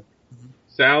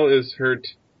 Sal is hurt.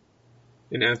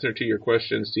 In answer to your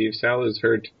question, Steve, Sal is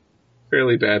hurt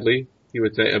fairly badly. He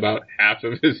would say about half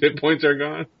of his hit points are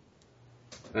gone.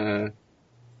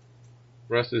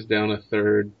 Russ is down a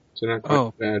third, so not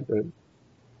quite bad, but...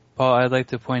 Paul, I'd like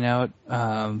to point out,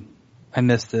 I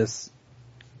missed this.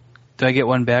 Do I get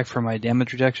one back for my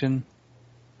damage reduction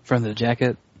from the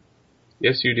jacket?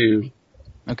 Yes, you do.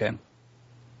 Okay.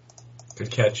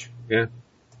 Good catch. Yeah.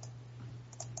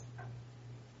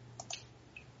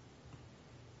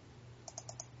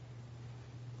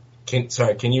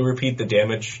 Can you repeat the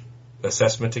damage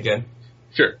assessment again?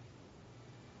 Sure.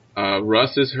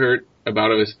 Russ is hurt. A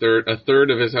third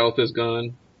of his health is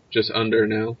gone. Just under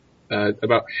now.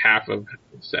 About half of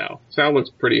Sal. Sal looks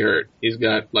pretty hurt. He's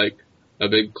got like a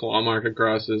big claw mark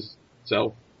across his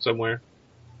self somewhere.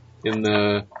 In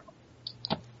the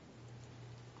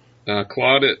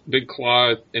big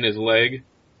claw in his leg.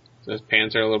 So his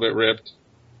pants are a little bit ripped.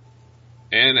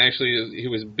 And actually he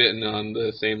was bitten on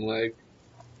the same leg.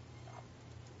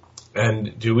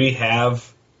 And do we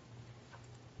have...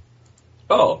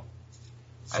 Oh,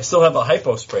 I still have a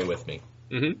hypo spray with me.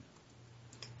 Mm-hmm.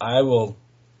 I will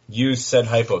use said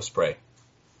hypo spray.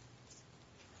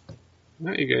 I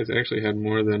thought you guys actually had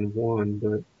more than one,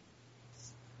 but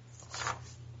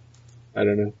I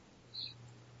don't know.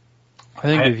 I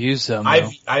think we've used some.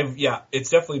 Yeah, it's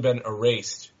definitely been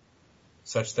erased,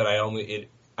 such that I only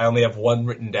have one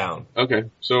written down. Okay,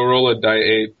 so roll a die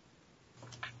 8.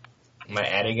 Am I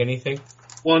adding anything?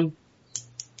 1.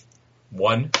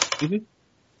 1? Mm-hmm.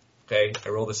 Okay, I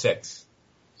rolled a 6.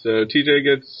 So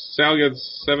Sal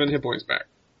gets 7 hit points back.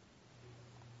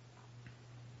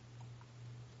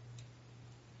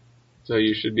 So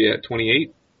you should be at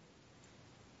 28.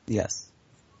 Yes.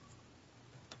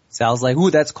 Sal's like,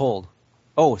 ooh, that's cold.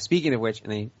 Oh, speaking of which,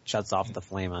 and he shuts off the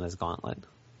flame on his gauntlet.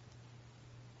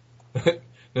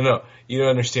 No, you don't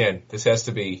understand. This has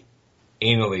to be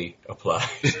anally applied.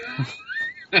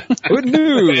 Good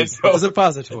news! The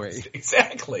suppository.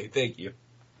 Exactly, thank you.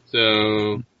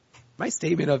 So My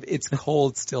statement of "it's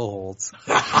cold" still holds.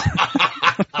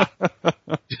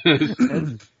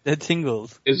 That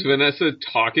tingles. Is Vanessa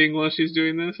talking while she's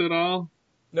doing this at all?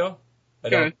 No, I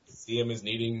Okay. don't see him as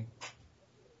needing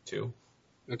to.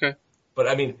 Okay. But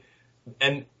I mean,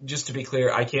 and just to be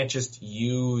clear, I can't just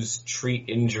use treat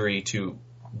injury to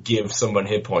give someone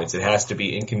hit points. It has to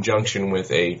be in conjunction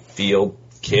with a field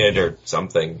kit or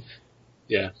something.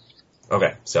 Yeah.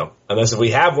 Okay, so unless if we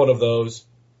have one of those,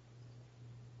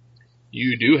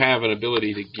 You do have an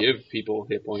ability to give people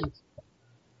hit points.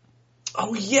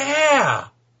 oh yeah,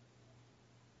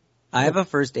 I have a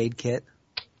first aid kit.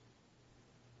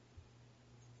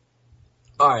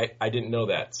 all right, I didn't know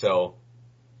that. So,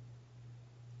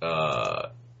 I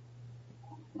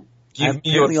give me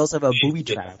apparently your also have a first aid booby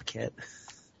kit. trap kit.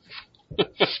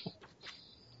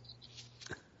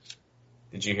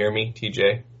 Did you hear me,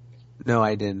 TJ? No,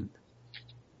 I didn't.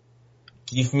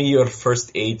 Give me your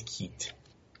first aid kit.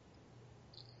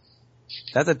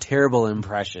 That's a terrible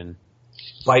impression.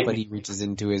 Bite But me. he reaches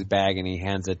into his bag and he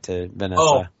hands it to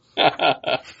Vanessa. He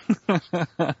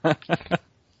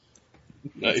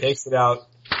Nice. takes it out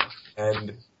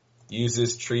and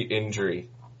uses treat injury.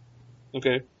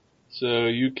 Okay. So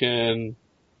you can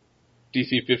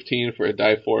DC 15 for a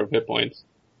die 4 of hit points.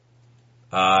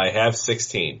 I have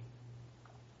 16.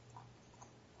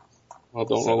 Well,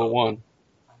 don't roll a 1.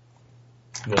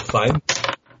 Well, fine.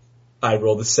 I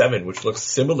rolled a 7, which looks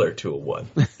similar to a 1.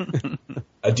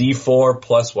 A D4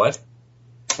 plus what?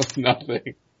 That's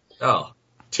nothing. Oh,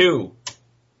 2.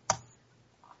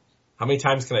 How many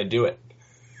times can I do it?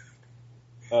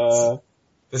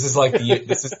 This is like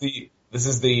this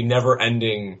is the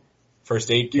never-ending first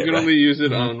aid You kit, can right? only use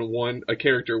it on a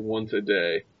character once a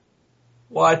day.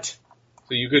 What?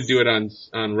 So you could do it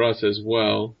on Russ as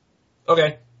well.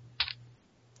 Okay.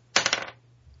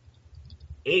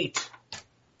 8.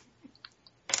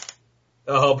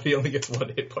 Oh, but he only gets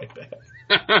 1 hit point back.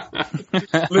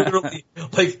 Literally,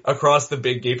 like, across the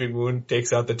big gaping wound,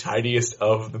 takes out the tiniest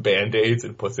of the Band-Aids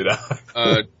and puts it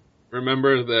on.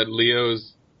 Remember that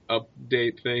Leo's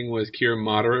update thing was cure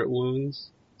moderate wounds,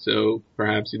 so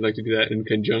perhaps you'd like to do that in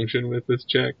conjunction with this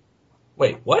check.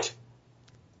 Wait, what?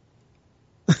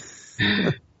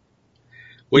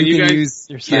 When you can guys, use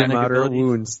Your cure psionic moderate abilities.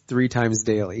 wounds 3 times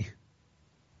daily.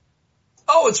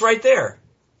 Oh, it's right there.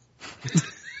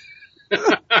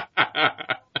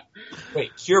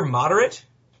 Wait, cure moderate?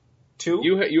 2?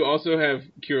 you also have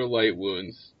cure light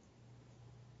wounds,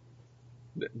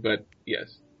 but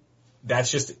yes. That's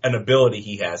just an ability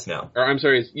he has now. Or I'm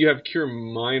sorry, you have cure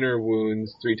minor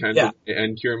wounds 3 times Yeah. a day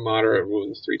and cure moderate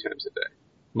wounds 3 times a day.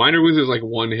 Minor wounds is like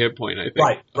 1 hit point, I think.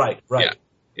 Right.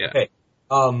 Yeah. Okay.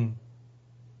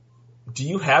 Do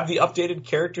you have the updated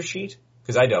character sheet?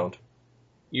 Because I don't.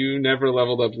 You never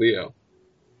leveled up Leo.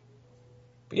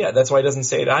 But yeah, that's why it doesn't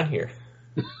say it on here.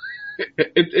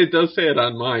 It does say it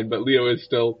on mine, but Leo is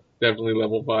still definitely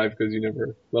level 5 because you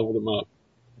never leveled him up.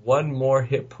 1 more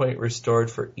hit point restored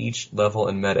for each level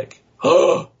in medic.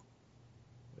 What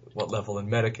level in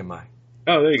medic am I?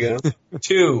 Oh, there you go.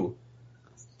 2,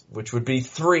 which would be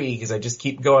 3 because I just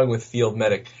keep going with field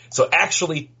medic. So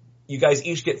actually, you guys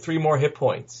each get 3 more hit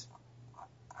points.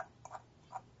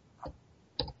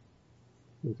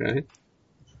 Okay.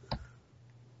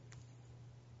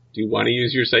 Do you want to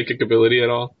use your psychic ability at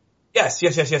all? Yes.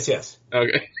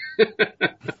 Okay.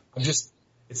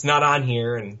 It's not on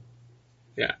here and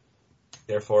Yeah.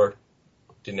 therefore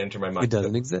didn't enter my mind. It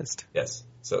doesn't exist. Yes.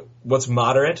 So what's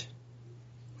moderate?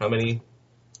 How many?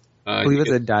 I believe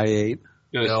it's a die 8.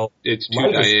 No. It's 2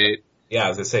 Light die is- 8. Yeah, I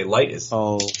was gonna say light is.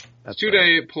 Oh, It's that's 2 right.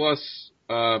 die 8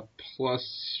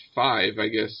 plus 5, I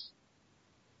guess.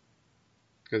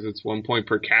 Because it's 1 point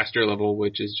per caster level,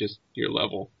 which is just your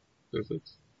level. Because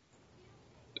it's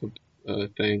a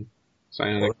thing.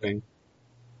 Psionic thing.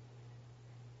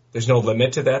 There's no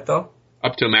limit to that though.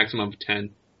 Up to a maximum of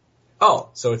 10. Oh,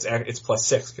 so it's plus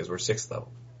 6 because we're 6th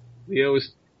level. Leo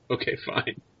is... Okay,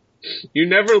 fine. You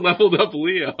never leveled up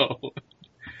Leo.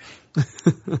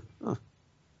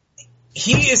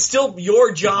 He is still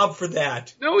your job for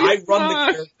that. No, I he's run not.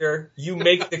 the character. You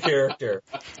make the character.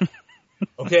 Last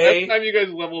Okay. time you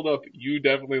guys leveled up, you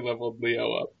definitely leveled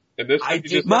Leo up. And this I time you did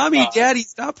just Mommy, forgot. Daddy,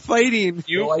 stop fighting.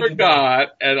 You No, I did forgot,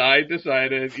 and I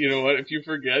decided, you know what, if you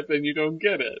forget, then you don't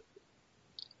get it.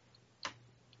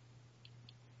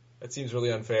 That seems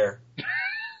really unfair.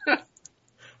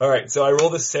 All right, so I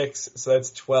rolled a 6, so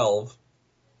that's 12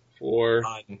 For...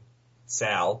 on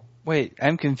Sal. Wait,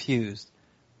 I'm confused.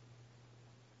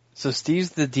 So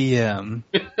Steve's the DM,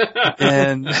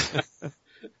 and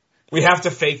We have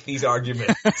to fake these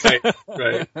arguments.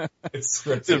 Right. It's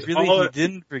So scripted. really, all- he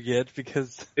didn't forget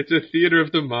because It's a theater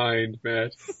of the mind,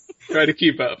 Matt. Try to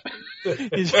keep up.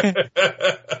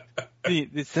 the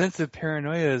sense of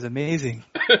paranoia is amazing.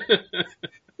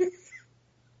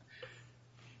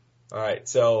 All right,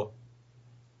 so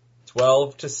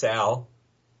 12 to Sal.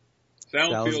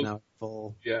 Sal Sal's feels, now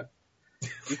full. yeah. He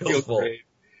Feels feels full. great.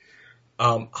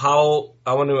 How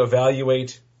I want to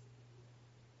evaluate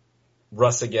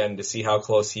Russ again to see how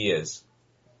close he is.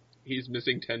 He's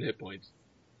missing 10 hit points.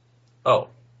 Oh.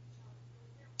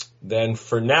 Then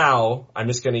for now, I'm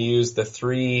just going to use the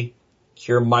 3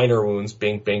 cure minor wounds,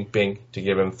 bing, bing, bing, to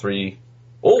give him 3.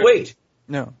 Oh, Okay. wait.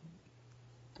 No.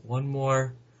 One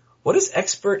more. What is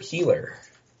expert healer?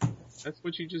 That's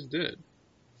what you just did.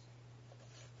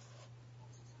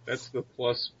 That's the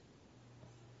plus.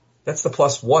 That's the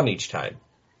 +1 each time.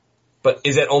 But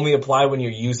is that only apply when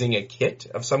you're using a kit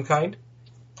of some kind?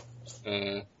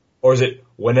 Or is it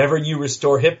whenever you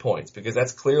restore hit points? Because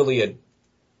that's clearly a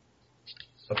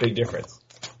big difference.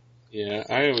 Yeah,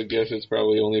 I would guess it's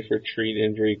probably only for treat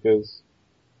injury because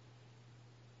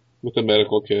with the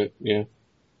medical kit, yeah.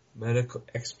 Medical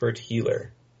expert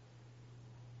healer.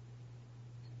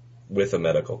 With a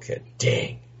medical kit.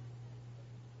 Dang.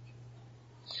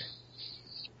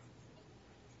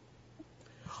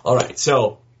 Alright,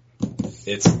 so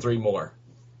it's 3 more.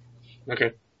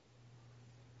 Okay.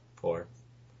 4.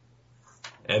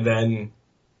 And then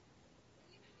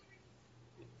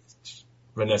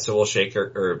Vanessa will shake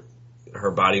or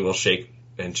her body will shake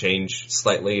and change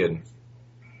slightly, and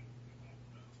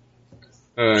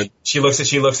she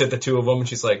looks at the two of them and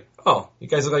she's like, "Oh, you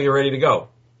guys look like you're ready to go."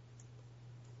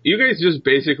 You guys just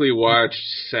basically watched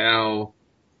Sal,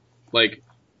 like,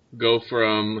 go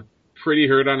from pretty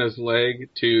hurt on his leg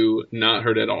to not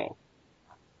hurt at all.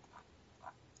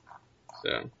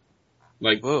 So,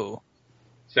 like, Whoa.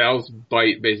 Sal's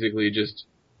bite basically just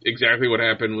exactly what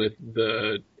happened with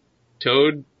the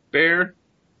toad bear,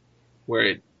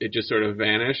 where it just sort of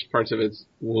vanished. Parts of its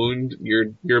wound,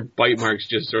 your bite marks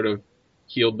just sort of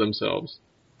healed themselves.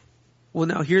 Well,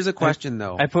 now here's a question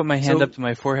though. I put my hand So- up to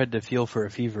my forehead to feel for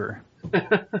a fever.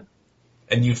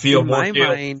 And you feel in more my chill.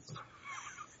 mind,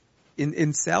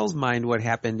 in Sal's mind, what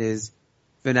happened is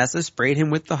Vanessa sprayed him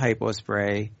with the hypo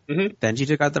spray. Mhm. Then she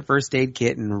took out the first aid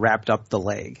kit and wrapped up the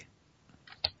leg.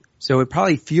 So it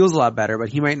probably feels a lot better, but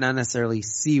he might not necessarily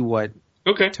see what.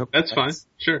 Okay, Took that's fine. place.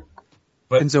 Sure.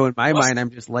 But And so in my plus- mind, I'm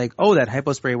just like, oh, that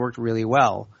hypo spray worked really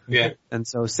well. Yeah. And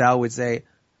so Sal would say,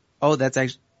 oh, that's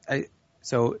actually,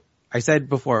 so I said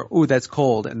before, ooh, that's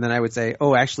cold. And then I would say,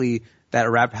 oh, actually, that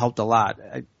wrap helped a lot.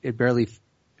 It barely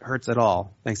hurts at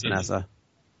all. Thanks, Vanessa.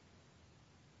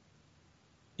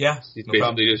 Yeah, He's no basically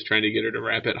problem. just trying to get her to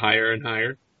wrap it higher and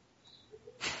higher.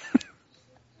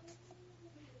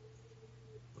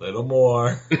 Little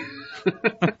more.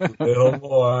 Little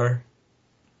more.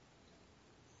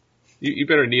 You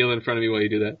better kneel in front of me while you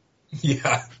do that.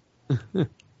 Yeah.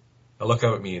 Now look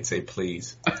up at me and say,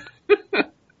 please.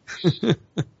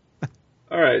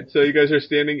 Alright, so you guys are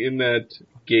standing in that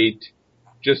gate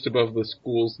just above the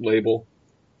school's label.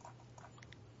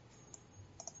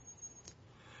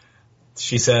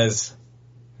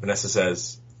 Vanessa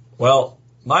says, well,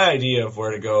 my idea of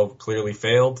where to go clearly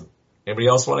failed. Anybody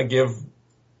else want to give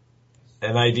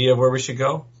an idea of where we should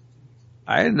go?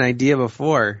 I had an idea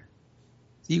before.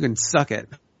 You can suck it.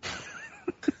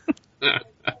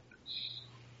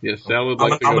 Yes, Sal would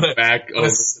like to I'm go gonna- back I'm gonna over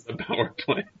s- to the power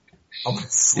plant. I'm going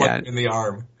to slap Yeah. him in the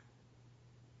arm.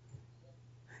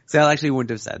 Sal actually wouldn't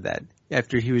have said that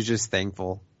after he was just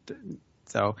thankful.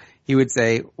 So he would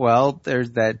say, well,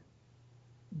 there's that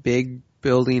big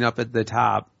building up at the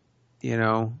top, you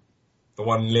know. The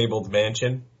one labeled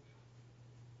mansion.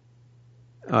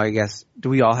 Oh, I guess, do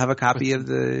we all have a copy of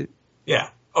the Yeah.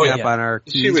 Oh, yeah. app on our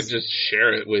keys? She would just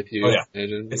share it with you. Oh, yeah. I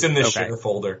imagine. It's in this Okay. share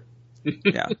folder.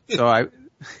 Yeah. So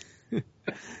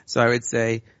I would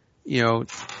say, you know,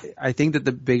 I think that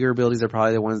the bigger buildings are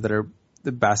probably the ones that are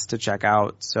the best to check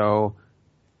out. So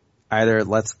either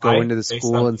let's go into the based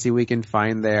school on- and see what we can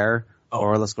find there, Oh.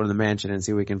 or let's go to the mansion and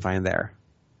see what we can find there.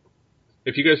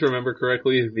 If you guys remember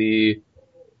correctly, the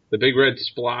big red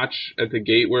splotch at the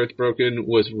gate where it's broken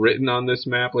was written on this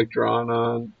map, like drawn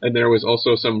on, and there was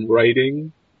also some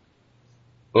writing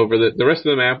over the rest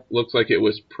of the map looks like it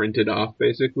was printed off,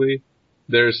 basically.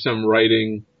 There's some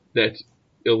writing that's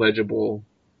illegible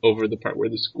over the part where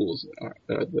the schools are,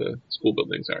 the school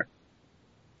buildings are.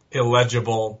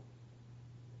 Illegible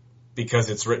because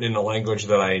it's written in a language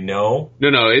that I know.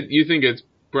 No, you think it's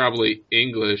probably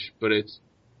English, but it's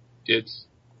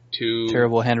too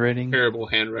Terrible handwriting. terrible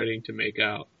handwriting to make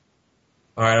out.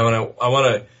 All right, I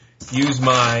want to use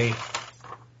my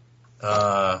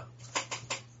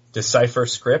decipher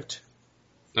script.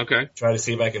 Okay. Try to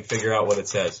see if I can figure out what it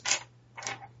says.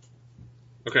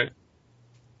 Okay.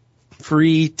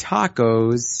 Free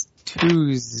tacos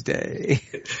Tuesday.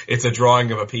 It's a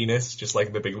drawing of a penis, just like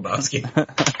in the Big Lebowski.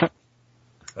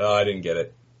 Oh, I didn't get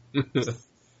it.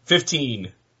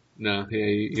 15. No, yeah,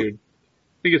 I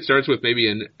think it starts with maybe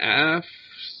an F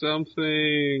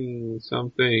something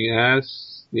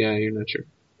S. Yeah, you're not sure.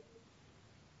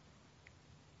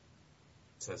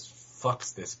 It says,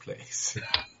 fucks this place.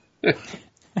 You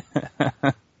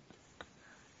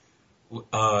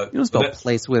don't spell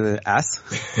place with an S.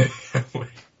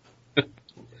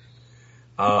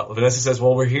 Vanessa says,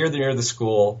 well, we're here near the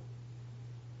school.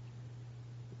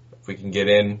 If we can get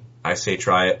in, I say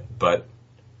try it, but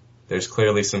there's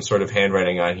clearly some sort of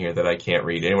handwriting on here that I can't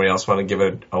read. Anybody else want to give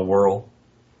it a whirl?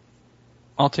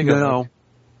 I'll take a look.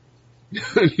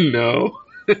 No.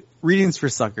 Reading's for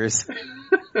suckers.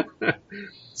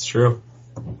 It's true.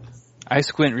 I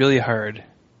squint really hard,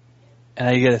 and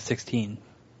I get a 16.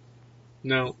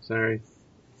 No, sorry.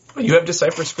 Oh, you have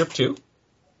Decipher Script too?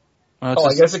 Well, it's I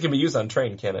just- guess it can be used on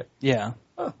train, can it? Yeah.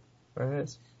 Oh, there it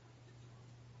is.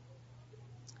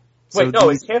 So Wait, no,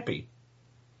 these- it can't be.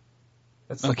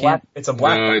 It's Oh, a black. It's a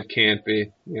black. No, it can't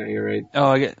be. Yeah, you're right. Oh,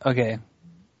 I get, okay.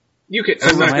 You can. So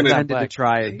I'm not I gonna. intended to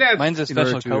try it That's, Mine's a in order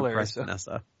special to color. impress So.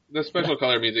 Vanessa. the special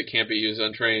color means it can't be used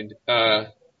untrained.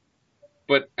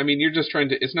 But I mean, you're just trying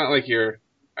to. It's not like you're.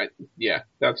 Yeah,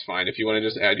 that's fine if you want to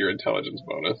just add your intelligence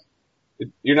bonus.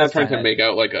 You're not That's trying to fine. make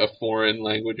out like a foreign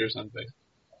language or something.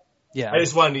 Yeah. I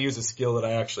just wanted to use a skill that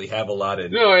I actually have a lot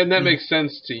in. No, and that makes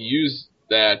sense to use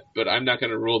that, but I'm not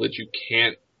going to rule that you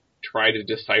can't try to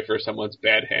decipher someone's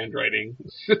bad handwriting.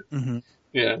 hmm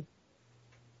Yeah.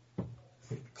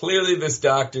 Clearly, this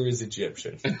doctor is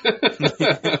Egyptian.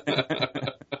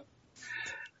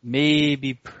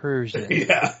 Maybe Persian.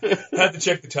 Yeah, had to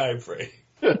check the time frame.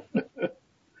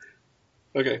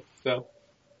 Okay, so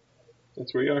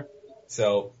that's where you are.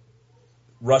 So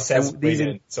Russ has And weighed these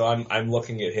in, so I'm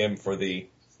looking at him for the.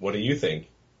 What do you think?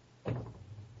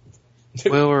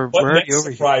 Well, we're What already next over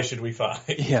here. surprise should we find?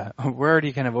 Yeah, we're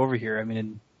already kind of over here. I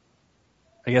mean,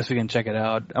 I guess we can check it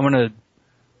out. I'm gonna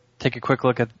take a quick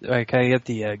look at. Can I get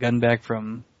the gun back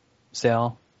from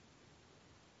Sal?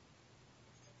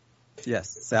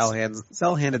 Yes,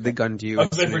 Sal handed the gun to you. I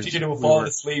was waiting for as TJ to we fall were-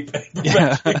 asleep and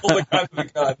Yeah. pull the gun to the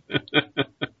gun.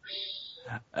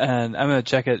 And I'm gonna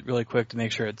check it really quick to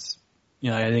make sure it's,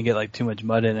 I didn't get like too much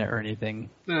mud in it or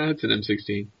anything. No, it's an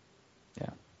M16.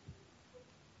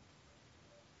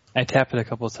 I tapped it a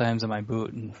couple of times on my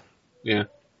boot, and Yeah.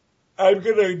 I'm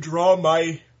gonna draw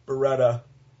my Beretta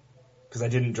because I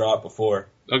didn't draw it before.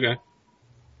 Okay.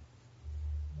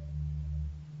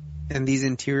 And these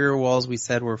interior walls we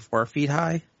said were 4 feet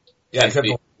high. Yeah, 10 except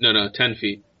feet. No, 10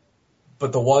 feet.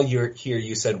 but the wall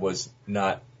you said was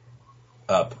not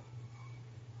up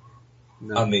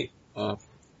No. on the. Off.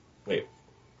 Wait,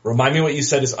 remind me what you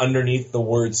said is underneath the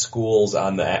word schools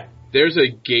on that. There's a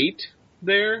gate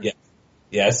there, Yeah.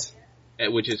 Yes.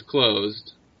 which is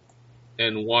closed,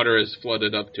 and water is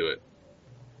flooded up to it.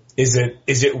 Is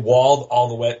it walled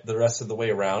all the rest of the way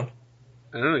around?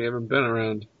 I don't know, you haven't been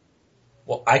around.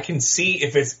 Well, I can see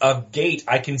if it's a gate.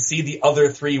 I can see the other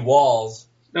 3 walls.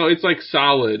 No, it's like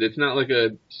solid. It's not like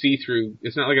a see-through.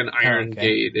 It's not like an iron okay.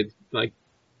 gate. It's like.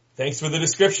 Thanks for the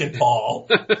description, Paul.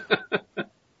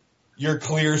 Your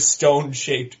clear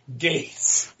stone-shaped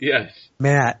gates. Yes.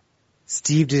 Matt,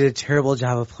 Steve did a terrible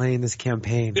job of playing this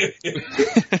campaign.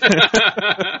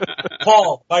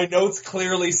 Paul, my notes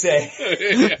clearly say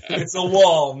it's a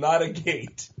wall, not a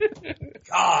gate.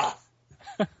 Ah.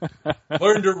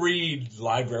 Learn to read,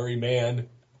 library man.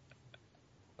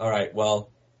 All right, well,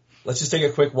 let's just take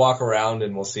a quick walk around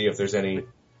and we'll see if there's any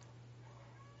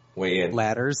way in.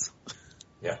 Ladders.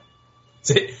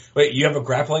 Wait, you have a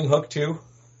grappling hook too?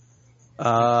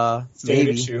 Standard Maybe.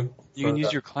 issue. you can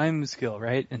use your climb skill,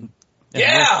 right? And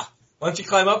Yeah! Why don't you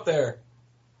climb up there?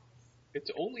 It's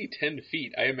only 10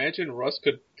 feet. I imagine Russ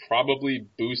could probably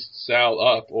boost Sal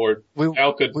up, or we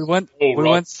Sal could. want Oh, we Russ.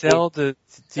 want Sal to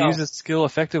No. use his skill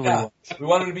effectively. Yeah. We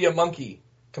want him to be a monkey.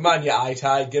 Come on, you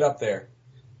eye-tie, get up there.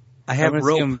 I have I'm gonna see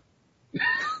rope. him-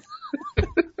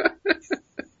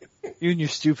 You and your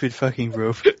stupid fucking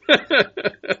rope.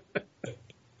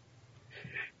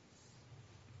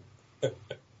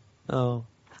 Oh.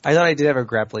 I thought I did have a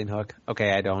grappling hook.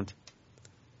 Okay, I don't.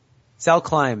 Sal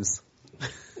climbs.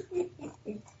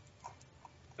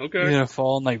 Okay. You're gonna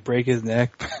fall and like break his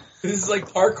neck. This is like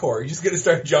parkour. You're just gonna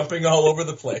start jumping all over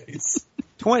the place.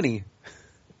 20.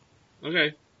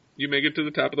 Okay. You make it to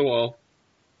the top of the wall.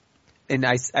 And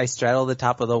I straddle the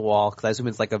top of the wall because I assume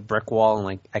it's like a brick wall and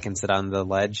like I can sit on the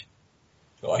ledge.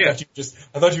 Oh, I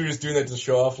thought you were just doing that to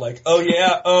show off, like, oh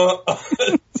yeah,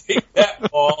 take that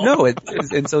ball. No,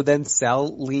 and so then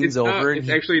Sal leans It's over not, and it's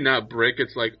actually not brick.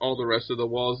 It's like all the rest of the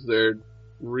walls. They're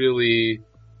really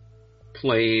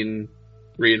plain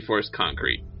reinforced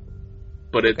concrete.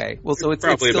 But it's okay. Well, so it's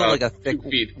probably still about like a 2 thick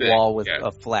feet thick, wall with yeah.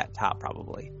 a flat top,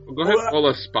 probably. Well, go ahead and roll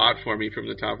a spot for me from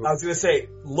the top of I was gonna say,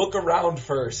 look around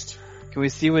first. Can we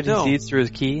see what No. he sees through his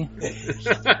key?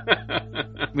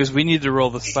 it. Because we need to roll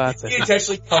the spots. I He think.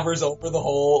 intentionally covers over the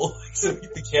hole, so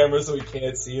the camera so we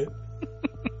can't see it.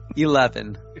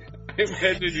 11. I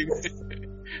imagine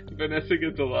Vanessa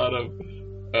gets a lot of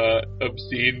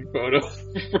obscene photos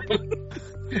from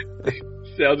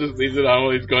Sal just leaves it on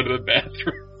while he's going to the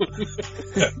bathroom.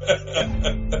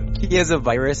 He has a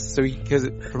virus, so because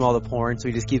from all the porn, so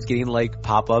he just keeps getting like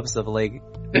pop-ups of like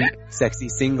sexy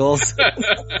singles.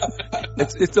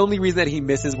 It's the only reason that he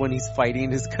misses when he's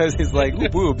fighting is because he's like, ooh,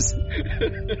 boobs.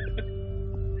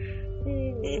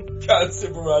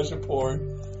 Constant barrage of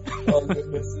porn. Oh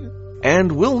goodness.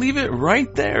 And we'll leave it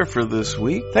right there for this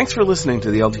week. Thanks for listening to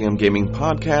the LTM Gaming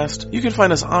Podcast. You can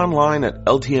find us online at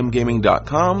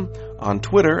ltmgaming.com, on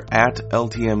Twitter at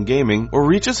LTM Gaming, or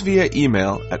reach us via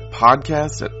email at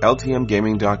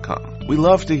podcasts@ltmgaming.com. We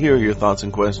love to hear your thoughts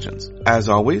and questions. As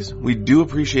always, we do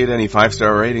appreciate any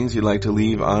 5-star ratings you'd like to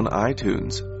leave on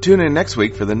iTunes. Tune in next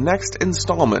week for the next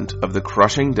installment of The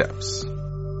Crushing Depths.